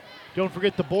 Don't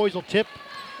forget the boys will tip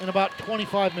in about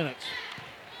 25 minutes.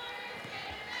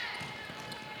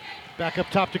 Back up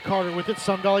top to Carter with it.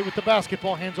 Sun Valley with the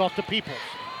basketball, hands off to Peoples.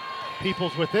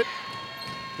 Peoples with it.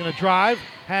 Gonna drive,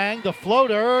 hang, the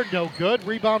floater, no good.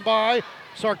 Rebound by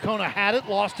Sarcona, had it,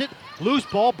 lost it. Loose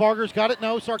ball, Barger's got it,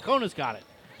 no, Sarcona's got it.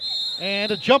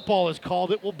 And a jump ball is called.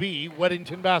 It will be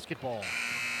Weddington basketball.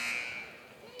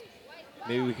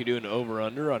 Maybe we could do an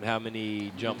over-under on how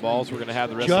many jump balls we're going to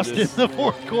have the rest just of this. Just in the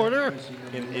fourth quarter?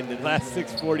 In the last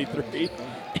 6:43.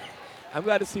 I'm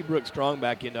glad to see Brooke Strong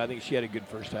back in. I think she had a good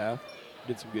first half.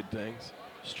 Did some good things.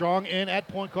 Strong in at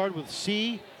point guard with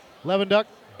C, Levenduck,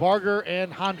 Barger,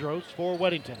 and Hondros for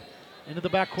Weddington. Into the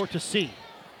backcourt to C.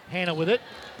 Hannah with it.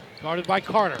 Guarded by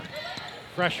Carter.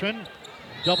 Freshman.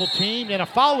 Double teamed, and a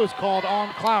foul is called on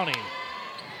Clowney.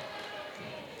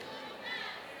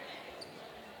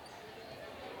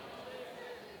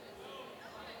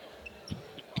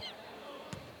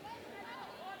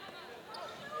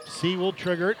 C will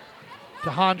trigger it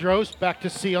to Hondros, back to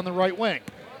C on the right wing.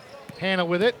 Hannah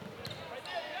with it.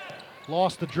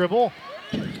 Lost the dribble.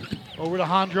 Over to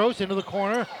Hondros, into the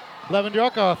corner.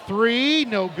 Levenduck, a three,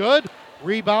 no good.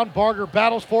 Rebound, Barger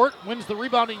battles for it, wins the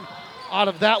rebounding out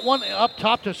of that one. Up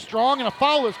top to Strong, and a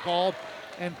foul is called,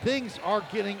 and things are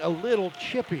getting a little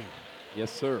chippy.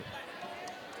 Yes, sir.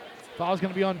 Foul's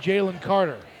going to be on Jalen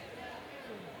Carter.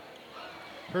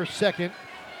 Her second,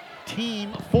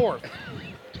 team fourth.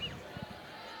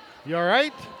 You all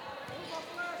right?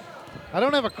 I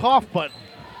don't have a cough button.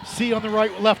 C on the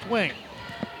left wing.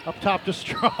 Up top to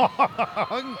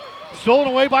Strong. Stolen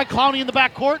away by Clowney in the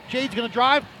backcourt. Jade's going to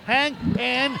drive, hang,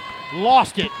 and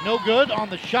lost it. No good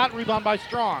on the shot. Rebound by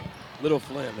Strong. Little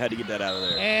Flynn had to get that out of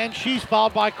there. And she's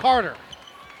fouled by Carter.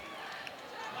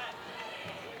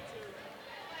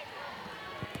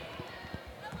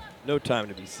 No time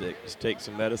to be sick. Just take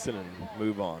some medicine and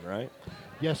move on, right?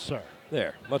 Yes, sir.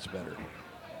 There, much better.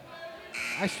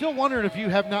 I still wonder if you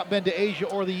have not been to Asia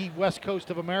or the west coast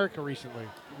of America recently.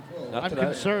 I'm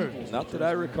concerned. Not that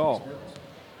I recall.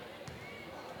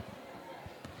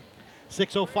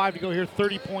 6:05 to go here,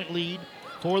 30-point lead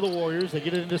for the Warriors. They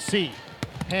get it into C.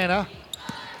 Hannah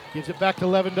gives it back to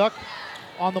Levenduck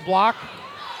on the block.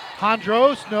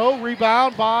 Hondros, no,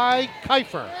 rebound by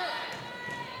Kiefer.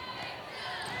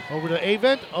 Over to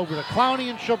Avent, over to Clowney,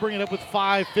 and she'll bring it up with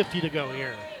 5:50 to go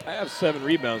here. I have 7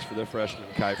 rebounds for the freshman,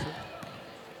 Kiefer.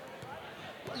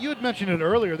 You had mentioned it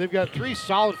earlier. They've got 3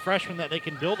 solid freshmen that they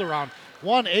can build around.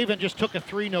 One, Avent just took a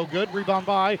 3, no good. Rebound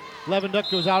by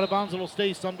Levenduck, goes out of bounds. It'll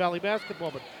stay Sun Valley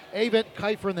basketball. But Avent,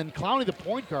 Kiefer, and then Clowney, the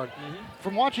point guard.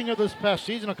 From watching her this past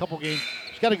season, a couple games,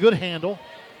 she's got a good handle,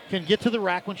 can get to the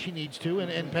rack when she needs to,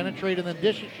 and penetrate, and then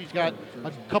dish it. She's got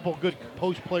a couple good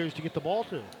post players to get the ball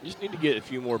to. You just need to get a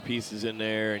few more pieces in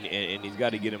there, and he's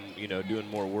got to get him, doing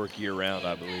more work year-round,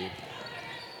 I believe.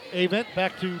 Avent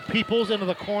back to Peoples into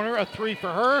the corner. A 3 for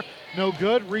her. No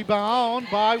good. Rebound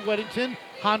by Weddington.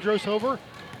 Hondros over.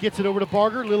 Gets it over to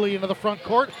Barger. Lily into the front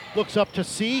court. Looks up to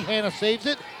C. Hannah saves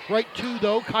it. Right to,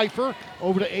 though, Kiefer.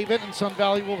 Over to Avent, and Sun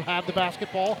Valley will have the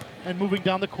basketball. And moving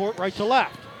down the court right to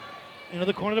left. Into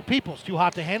the corner to Peoples. Too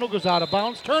hot to handle. Goes out of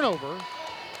bounds. Turnover.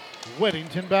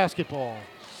 Weddington basketball.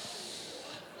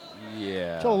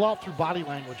 Yeah. Tell a lot through body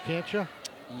language, can't you?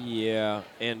 Yeah.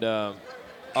 And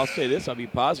I'll say this. I'll be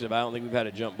positive. I don't think we've had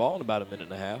a jump ball in about a minute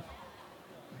and a half.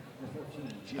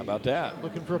 How about that?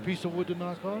 Looking for a piece of wood to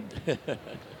knock on?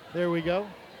 There we go.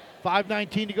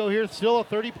 5:19 to go here. Still a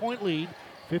 30-point lead.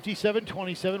 57-27.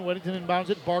 Weddington inbounds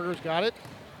it. Barger's got it.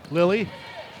 Lily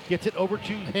gets it over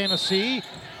to Hannah C.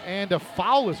 And a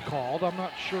foul is called. I'm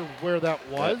not sure where that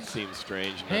was. That seems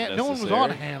strange. No one was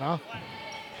on Hannah.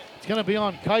 It's going to be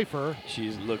on Kiefer. She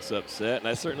looks upset, and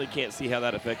I certainly can't see how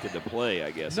that affected the play,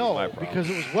 I guess. No, because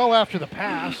it was well after the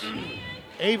pass.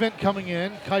 Avent coming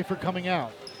in, Kiefer coming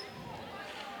out.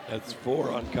 That's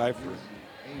 4 on Kiefer.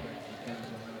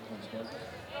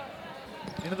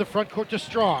 Into the front court to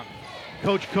Strong.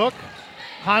 Coach Cook.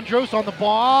 Hondros on the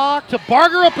block to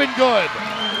Barger, up and good.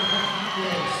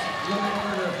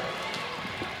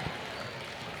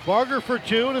 Barger for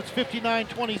 2, and it's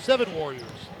 59-27 Warriors.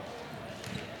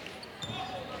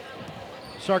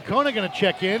 Sarcona going to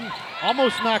check in.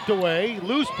 Almost knocked away.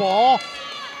 Loose ball.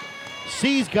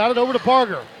 C's got it over to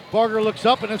Barger. Barger looks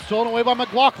up, and it's stolen away by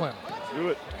McLaughlin. Do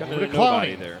it. Over to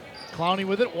Clowney there. Clowney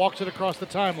with it, walks it across the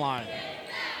timeline.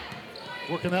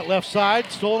 Working that left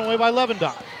side, stolen away by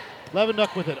Levenduck.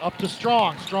 Levenduck with it, up to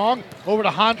Strong. Strong over to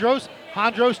Hondros.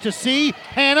 Hondros to C.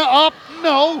 Hannah up,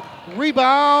 no.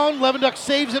 Rebound. Levenduck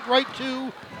saves it right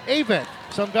to Avent.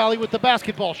 Sun Valley with the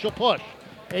basketball. She'll push.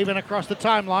 Avent across the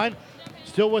timeline.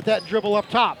 Still with that dribble up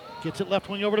top. Gets it left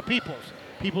wing over to Peoples.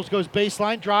 Peoples goes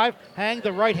baseline, drive, hang,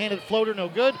 the right-handed floater, no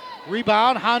good.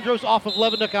 Rebound. Hondros off of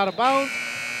Levenduck, out of bounds.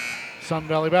 Sun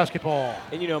Valley basketball.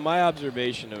 And, my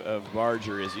observation of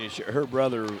Barger is, her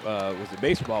brother was a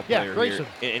baseball player Grayson.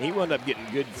 here, and he wound up getting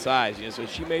good size, so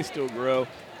she may still grow.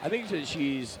 I think that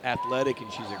she's athletic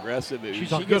and she's aggressive. But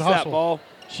she's when she good gets hustle. that ball,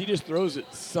 she just throws it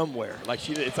somewhere.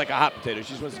 It's like a hot potato. She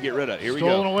just wants to get rid of it. Here we go.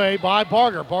 Stolen away by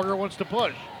Barger. Barger wants to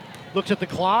push. Looks at the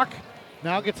clock.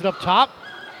 Now gets it up top.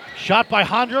 Shot by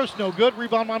Hondros, no good.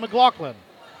 Rebound by McLaughlin.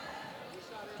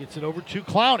 Gets it over to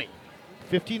Clowney.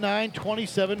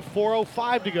 59-27,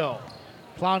 4:05 to go.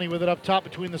 Clowney with it up top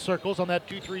between the circles on that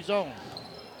 2-3 zone.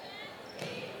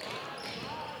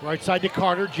 Right side to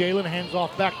Carter. Jalen hands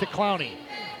off back to Clowney.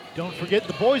 Don't forget,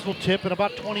 the boys will tip in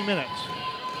about 20 minutes.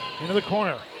 Into the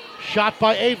corner. Shot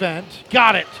by Avent.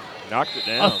 Got it. Knocked it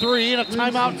down. A 3 and a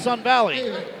timeout in Sun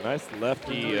Valley. Nice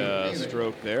lefty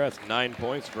stroke there. That's 9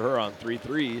 points for her on 3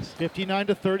 threes.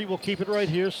 59-30. We'll keep it right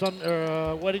here.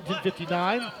 Weddington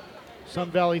 59.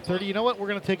 Sun Valley 30. You know what? We're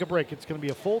going to take a break. It's going to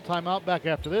be a full timeout. Back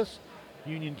after this.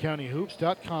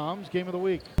 UnionCountyHoops.com's Game of the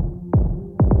Week.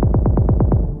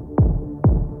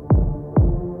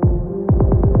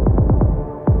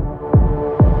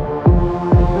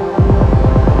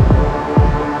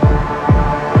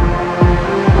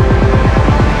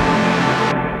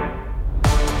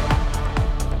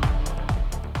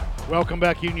 Welcome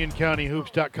back,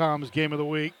 UnionCountyHoops.com's Game of the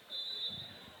Week.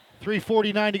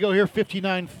 3:49 to go here,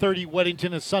 59-30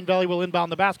 Weddington, as Sun Valley will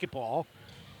inbound the basketball.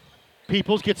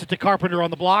 Peoples gets it to Carpenter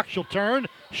on the block. She'll turn.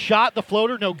 Shot, the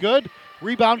floater, no good.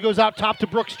 Rebound goes out top to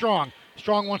Brooke Strong.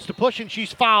 Strong wants to push, and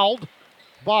she's fouled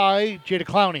by Jada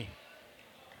Clowney.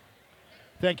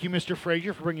 Thank you, Mr.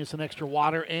 Frazier, for bringing us some extra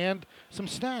water and some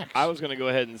snacks. I was going to go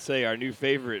ahead and say our new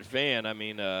favorite fan.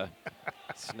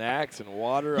 Snacks and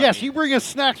water. Yes, you bring us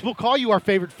snacks. We'll call you our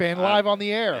favorite fan live on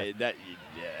the air.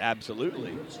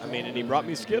 Absolutely. And he brought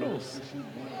me Skittles.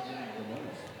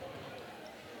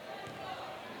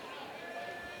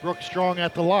 Brooke Strong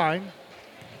at the line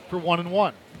for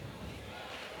 1-1.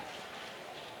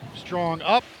 Strong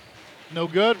up. No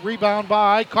good. Rebound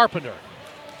by Carpenter.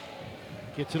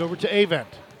 Gets it over to Avent,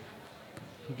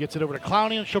 who gets it over to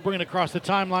Clowney, and she'll bring it across the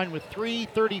timeline with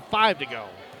 3:35 to go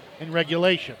in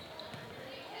regulation.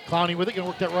 Clowney with it, going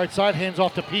to work that right side, hands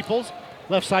off to Peoples.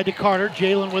 Left side to Carter.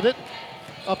 Jalen with it.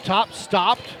 Up top,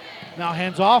 stopped. Now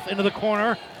hands off into the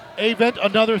corner. Avent,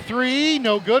 another 3,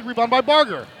 no good. Rebound by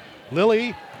Barger.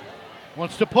 Lily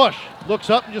wants to push. Looks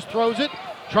up and just throws it.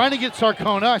 Trying to get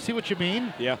Sarcona. I see what you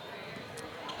mean. Yeah.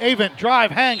 Avent,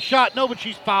 drive, hang, shot. No, but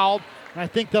she's fouled. And I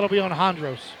think that'll be on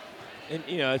Hondros. And,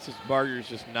 it's just Barger's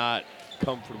just not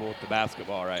comfortable with the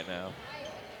basketball right now.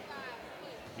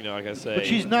 Like I say. But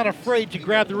she's not afraid to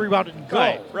grab the rebound and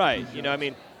go. Right.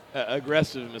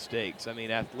 Aggressive mistakes.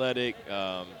 Athletic,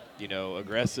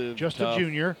 aggressive. Just tough. a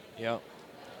junior. Yeah.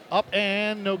 Up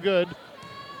and no good.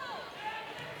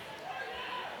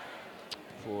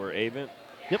 For Avent.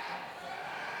 Yep.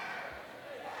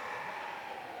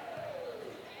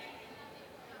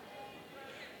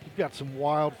 You've got some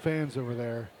wild fans over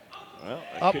there. Well,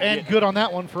 up and good on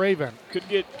that one for Avent. Could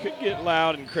get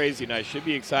loud and crazy tonight. Should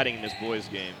be exciting in this boys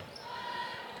game.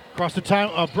 Across the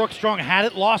time, Brooke Strong had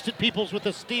it, lost it. Peoples with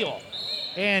a steal,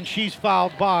 and she's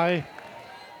fouled by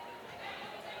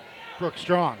Brooke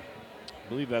Strong. I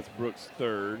believe that's Brooke's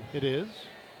third. It is.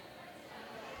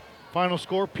 Final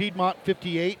score, Piedmont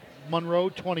 58, Monroe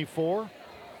 24.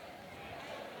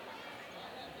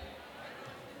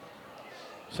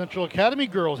 Central Academy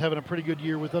girls having a pretty good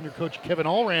year with under coach Kevin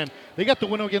Allran. They got the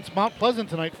win against Mount Pleasant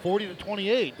tonight,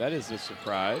 40-28. That is a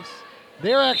surprise.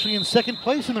 They're actually in second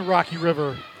place in the Rocky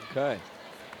River. Okay.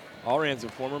 Allran's a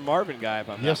former Marvin guy, if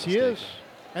I'm not Yes, he mistaken. is.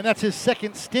 And that's his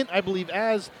second stint, I believe,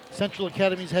 as Central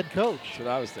Academy's head coach. That's what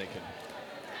I was thinking.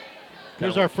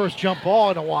 Here's our first jump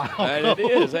ball in a while. And it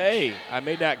is. Hey, I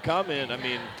made that comment. I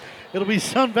mean, it'll be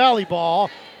Sun Valley ball.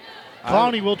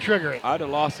 Clowney will trigger it. I'd have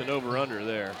lost an over-under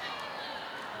there.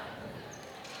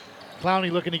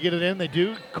 Clowney looking to get it in. They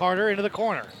do. Carter into the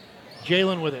corner.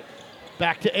 Jalen with it.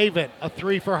 Back to Avent. A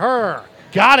three for her.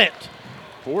 Got it.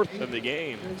 Fourth of the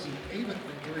game.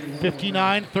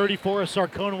 59-34 as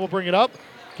Sarcona will bring it up.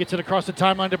 Gets it across the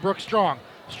timeline to Brooke Strong.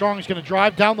 Strong is going to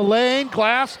drive down the lane.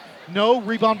 Glass. No.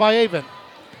 Rebound by Avent.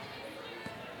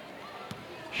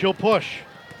 She'll push.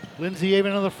 Lindsay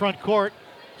Avent on the front court.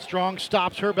 Strong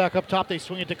stops her back up top. They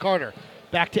swing it to Carter.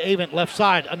 Back to Avent, left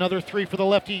side. Another three for the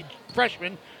lefty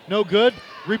freshman. No good.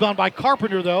 Rebound by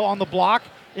Carpenter, though, on the block.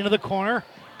 Into the corner.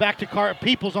 Back to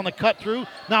Peoples on the cut through.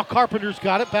 Now Carpenter's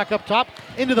got it. Back up top.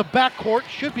 Into the backcourt.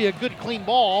 Should be a good, clean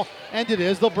ball. And it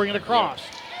is. They'll bring it across.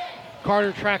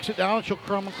 Carter tracks it down. She'll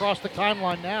come across the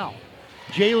timeline now.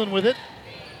 Jalen with it.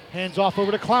 Hands off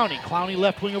over to Clowney. Clowney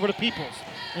left wing over to Peoples.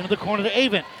 Into the corner to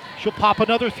Avent. She'll pop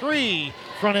another three.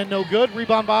 Front end no good.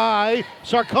 Rebound by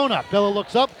Sarcona. Bella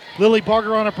looks up. Lily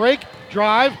Barger on a break.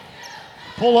 Drive.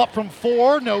 Pull up from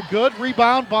 4. No good.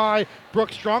 Rebound by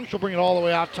Brooke Strong. She'll bring it all the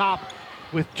way out top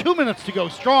with 2 minutes to go.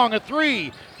 Strong, a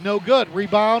three. No good.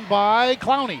 Rebound by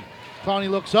Clowney. Clowney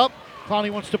looks up. Clowney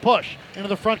wants to push. Into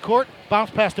the front court. Bounce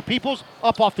pass to Peoples.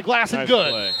 Up off the glass and good.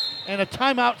 Play. And a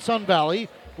timeout, Sun Valley.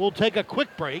 We'll take a quick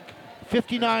break.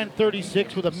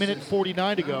 59-36 with a minute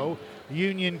 49 to go.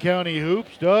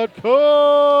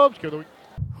 UnionCountyHoops.com. Scare of the week.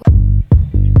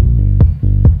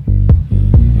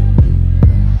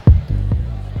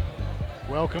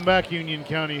 Welcome back,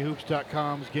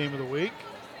 UnionCountyHoops.com's Game of the Week.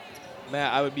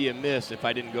 Matt, I would be amiss if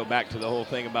I didn't go back to the whole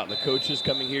thing about the coaches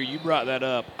coming here. You brought that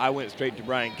up. I went straight to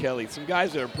Brian Kelly. Some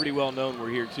guys that are pretty well known were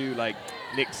here too, like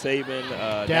Nick Saban,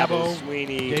 Dabo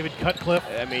Sweeney, David Cutcliffe.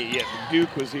 I mean, yeah,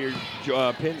 Duke was here.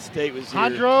 Penn State was here.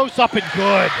 Hondros up and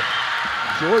good.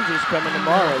 Georgia's coming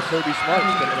tomorrow. Toby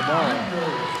Smart's coming tomorrow.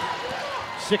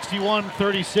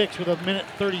 61-36 with a minute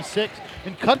 36.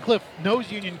 And Cutcliffe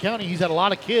knows Union County. He's had a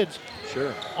lot of kids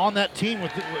on that team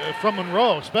from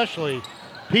Monroe, especially.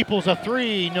 Peoples a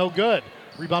three, no good.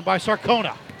 Rebound by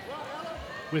Sarcona.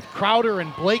 With Crowder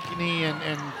and Blakeney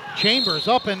and Chambers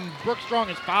up, and Brooke Strong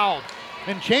is fouled.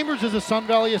 And Chambers is a Sun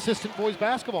Valley assistant boys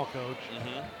basketball coach.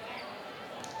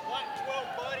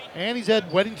 And he's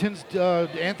had Weddington's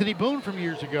Anthony Boone from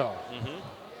years ago.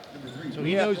 So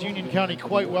he knows Union County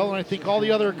quite well, and I think all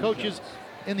the other coaches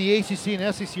in the ACC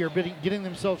and SEC are getting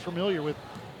themselves familiar with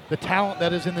the talent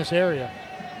that is in this area.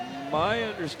 My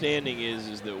understanding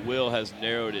is that Will has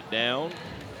narrowed it down,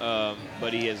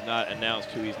 but he has not announced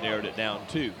who he's narrowed it down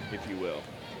to, if you will.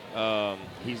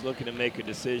 He's looking to make a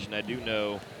decision, I do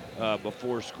know,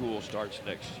 before school starts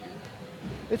next year.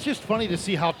 It's just funny to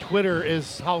see how Twitter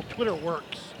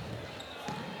works.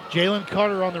 Jalen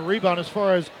Carter on the rebound. As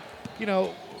far as,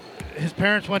 his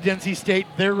parents went to NC State.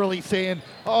 They're really saying,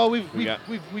 "Oh,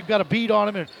 we've got a beat on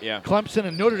him." And Clemson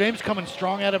and Notre Dame's coming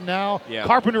strong at him now.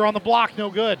 Carpenter on the block, no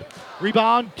good.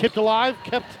 Rebound, tipped alive,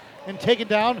 kept and taken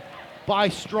down by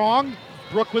Strong.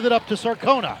 Brooke with it up to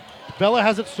Sarcona. Bella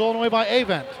has it stolen away by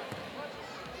Avent.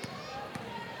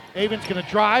 Avent's going to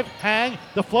drive, hang,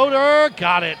 the floater,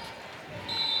 got it.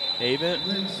 Avent.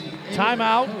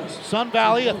 Timeout, Sun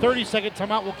Valley, a 30-second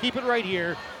timeout. We'll keep it right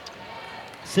here.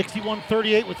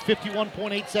 61-38 with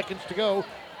 51.8 seconds to go.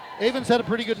 Avent's had a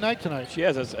pretty good night tonight. She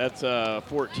has. That's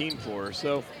 14 for her.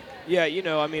 So, yeah,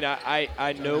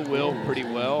 I know Will pretty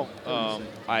well.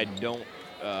 I don't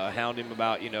hound him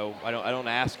about, I don't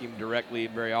ask him directly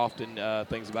very often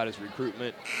things about his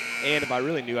recruitment. And if I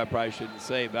really knew, I probably shouldn't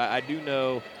say. But I do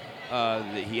know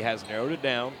that he has narrowed it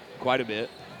down quite a bit.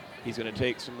 He's going to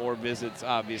take some more visits,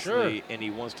 obviously, and he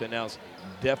wants to announce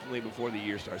definitely before the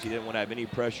year starts. He didn't want to have any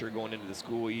pressure going into the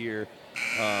school year.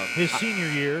 His senior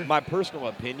year. My personal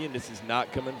opinion, this is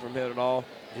not coming from him at all,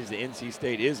 is that NC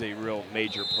State is a real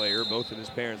major player. Both of his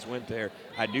parents went there.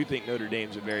 I do think Notre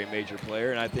Dame's a very major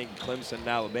player, and I think Clemson and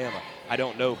Alabama. I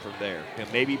don't know from there.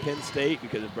 And maybe Penn State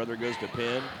because his brother goes to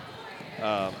Penn.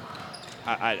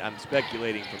 I'm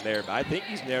speculating from there, but I think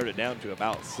he's narrowed it down to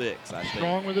about 6. I think.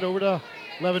 Strong with it over to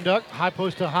Levenduck. High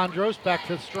post to Hondros. Back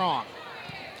to Strong.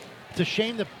 It's a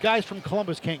shame the guys from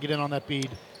Columbus can't get in on that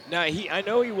bead. Now I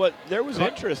know he was. There was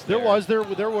interest. There was.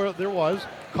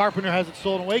 Carpenter has it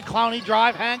stolen away. Clowney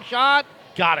drive, hang shot,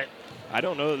 got it. I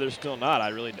don't know that there's still not. I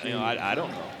really, I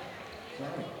don't know.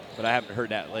 But I haven't heard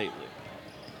that lately.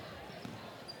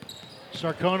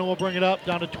 Sarcona will bring it up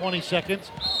down to 20 seconds.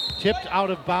 Tipped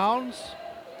out of bounds.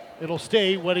 It'll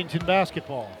stay Weddington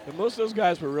basketball. But most of those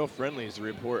guys were real friendly is the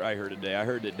report I heard today. I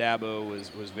heard that Dabo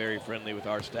was very friendly with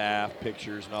our staff,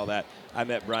 pictures and all that. I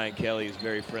met Brian Kelly, he's a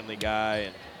very friendly guy.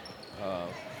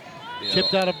 And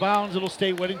tipped out of bounds, it'll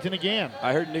stay Weddington again.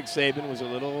 I heard Nick Saban was a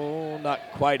little not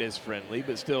quite as friendly,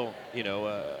 but still,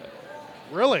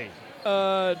 really?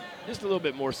 Just a little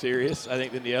bit more serious, I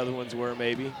think, than the other ones were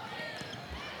maybe.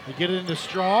 They get it into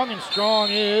Strong, and Strong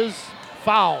is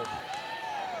fouled.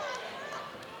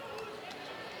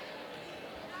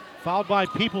 Fouled by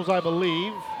Peoples, I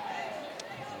believe.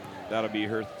 That'll be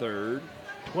her third.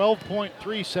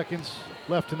 12.3 seconds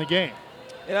left in the game.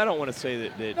 And I don't want to say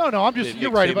that. No, I'm just.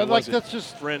 You're right about that's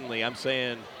just friendly. I'm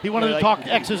saying he wanted to talk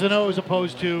X's and O's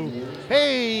opposed to,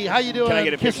 hey, how you doing? Can I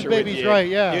get a Kissing picture babies, with you? right?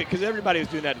 Yeah. Because everybody was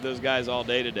doing that to those guys all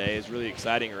day today. It's really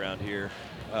exciting around here.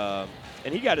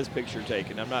 And he got his picture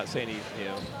taken. I'm not saying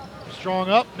Strong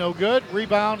up, no good.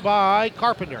 Rebound by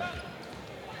Carpenter.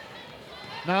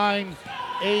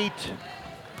 9-8.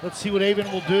 Let's see what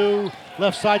Avon will do.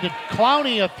 Left side to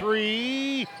Clowney, a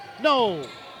three. No.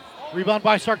 Rebound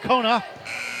by Sarcona,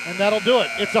 and that'll do it.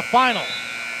 It's a final.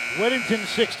 Weddington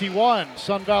 61,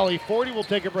 Sun Valley 40. We'll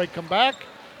take a break, come back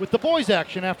with the boys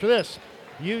action after this.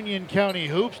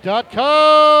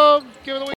 UnionCountyHoops.com. Give it away.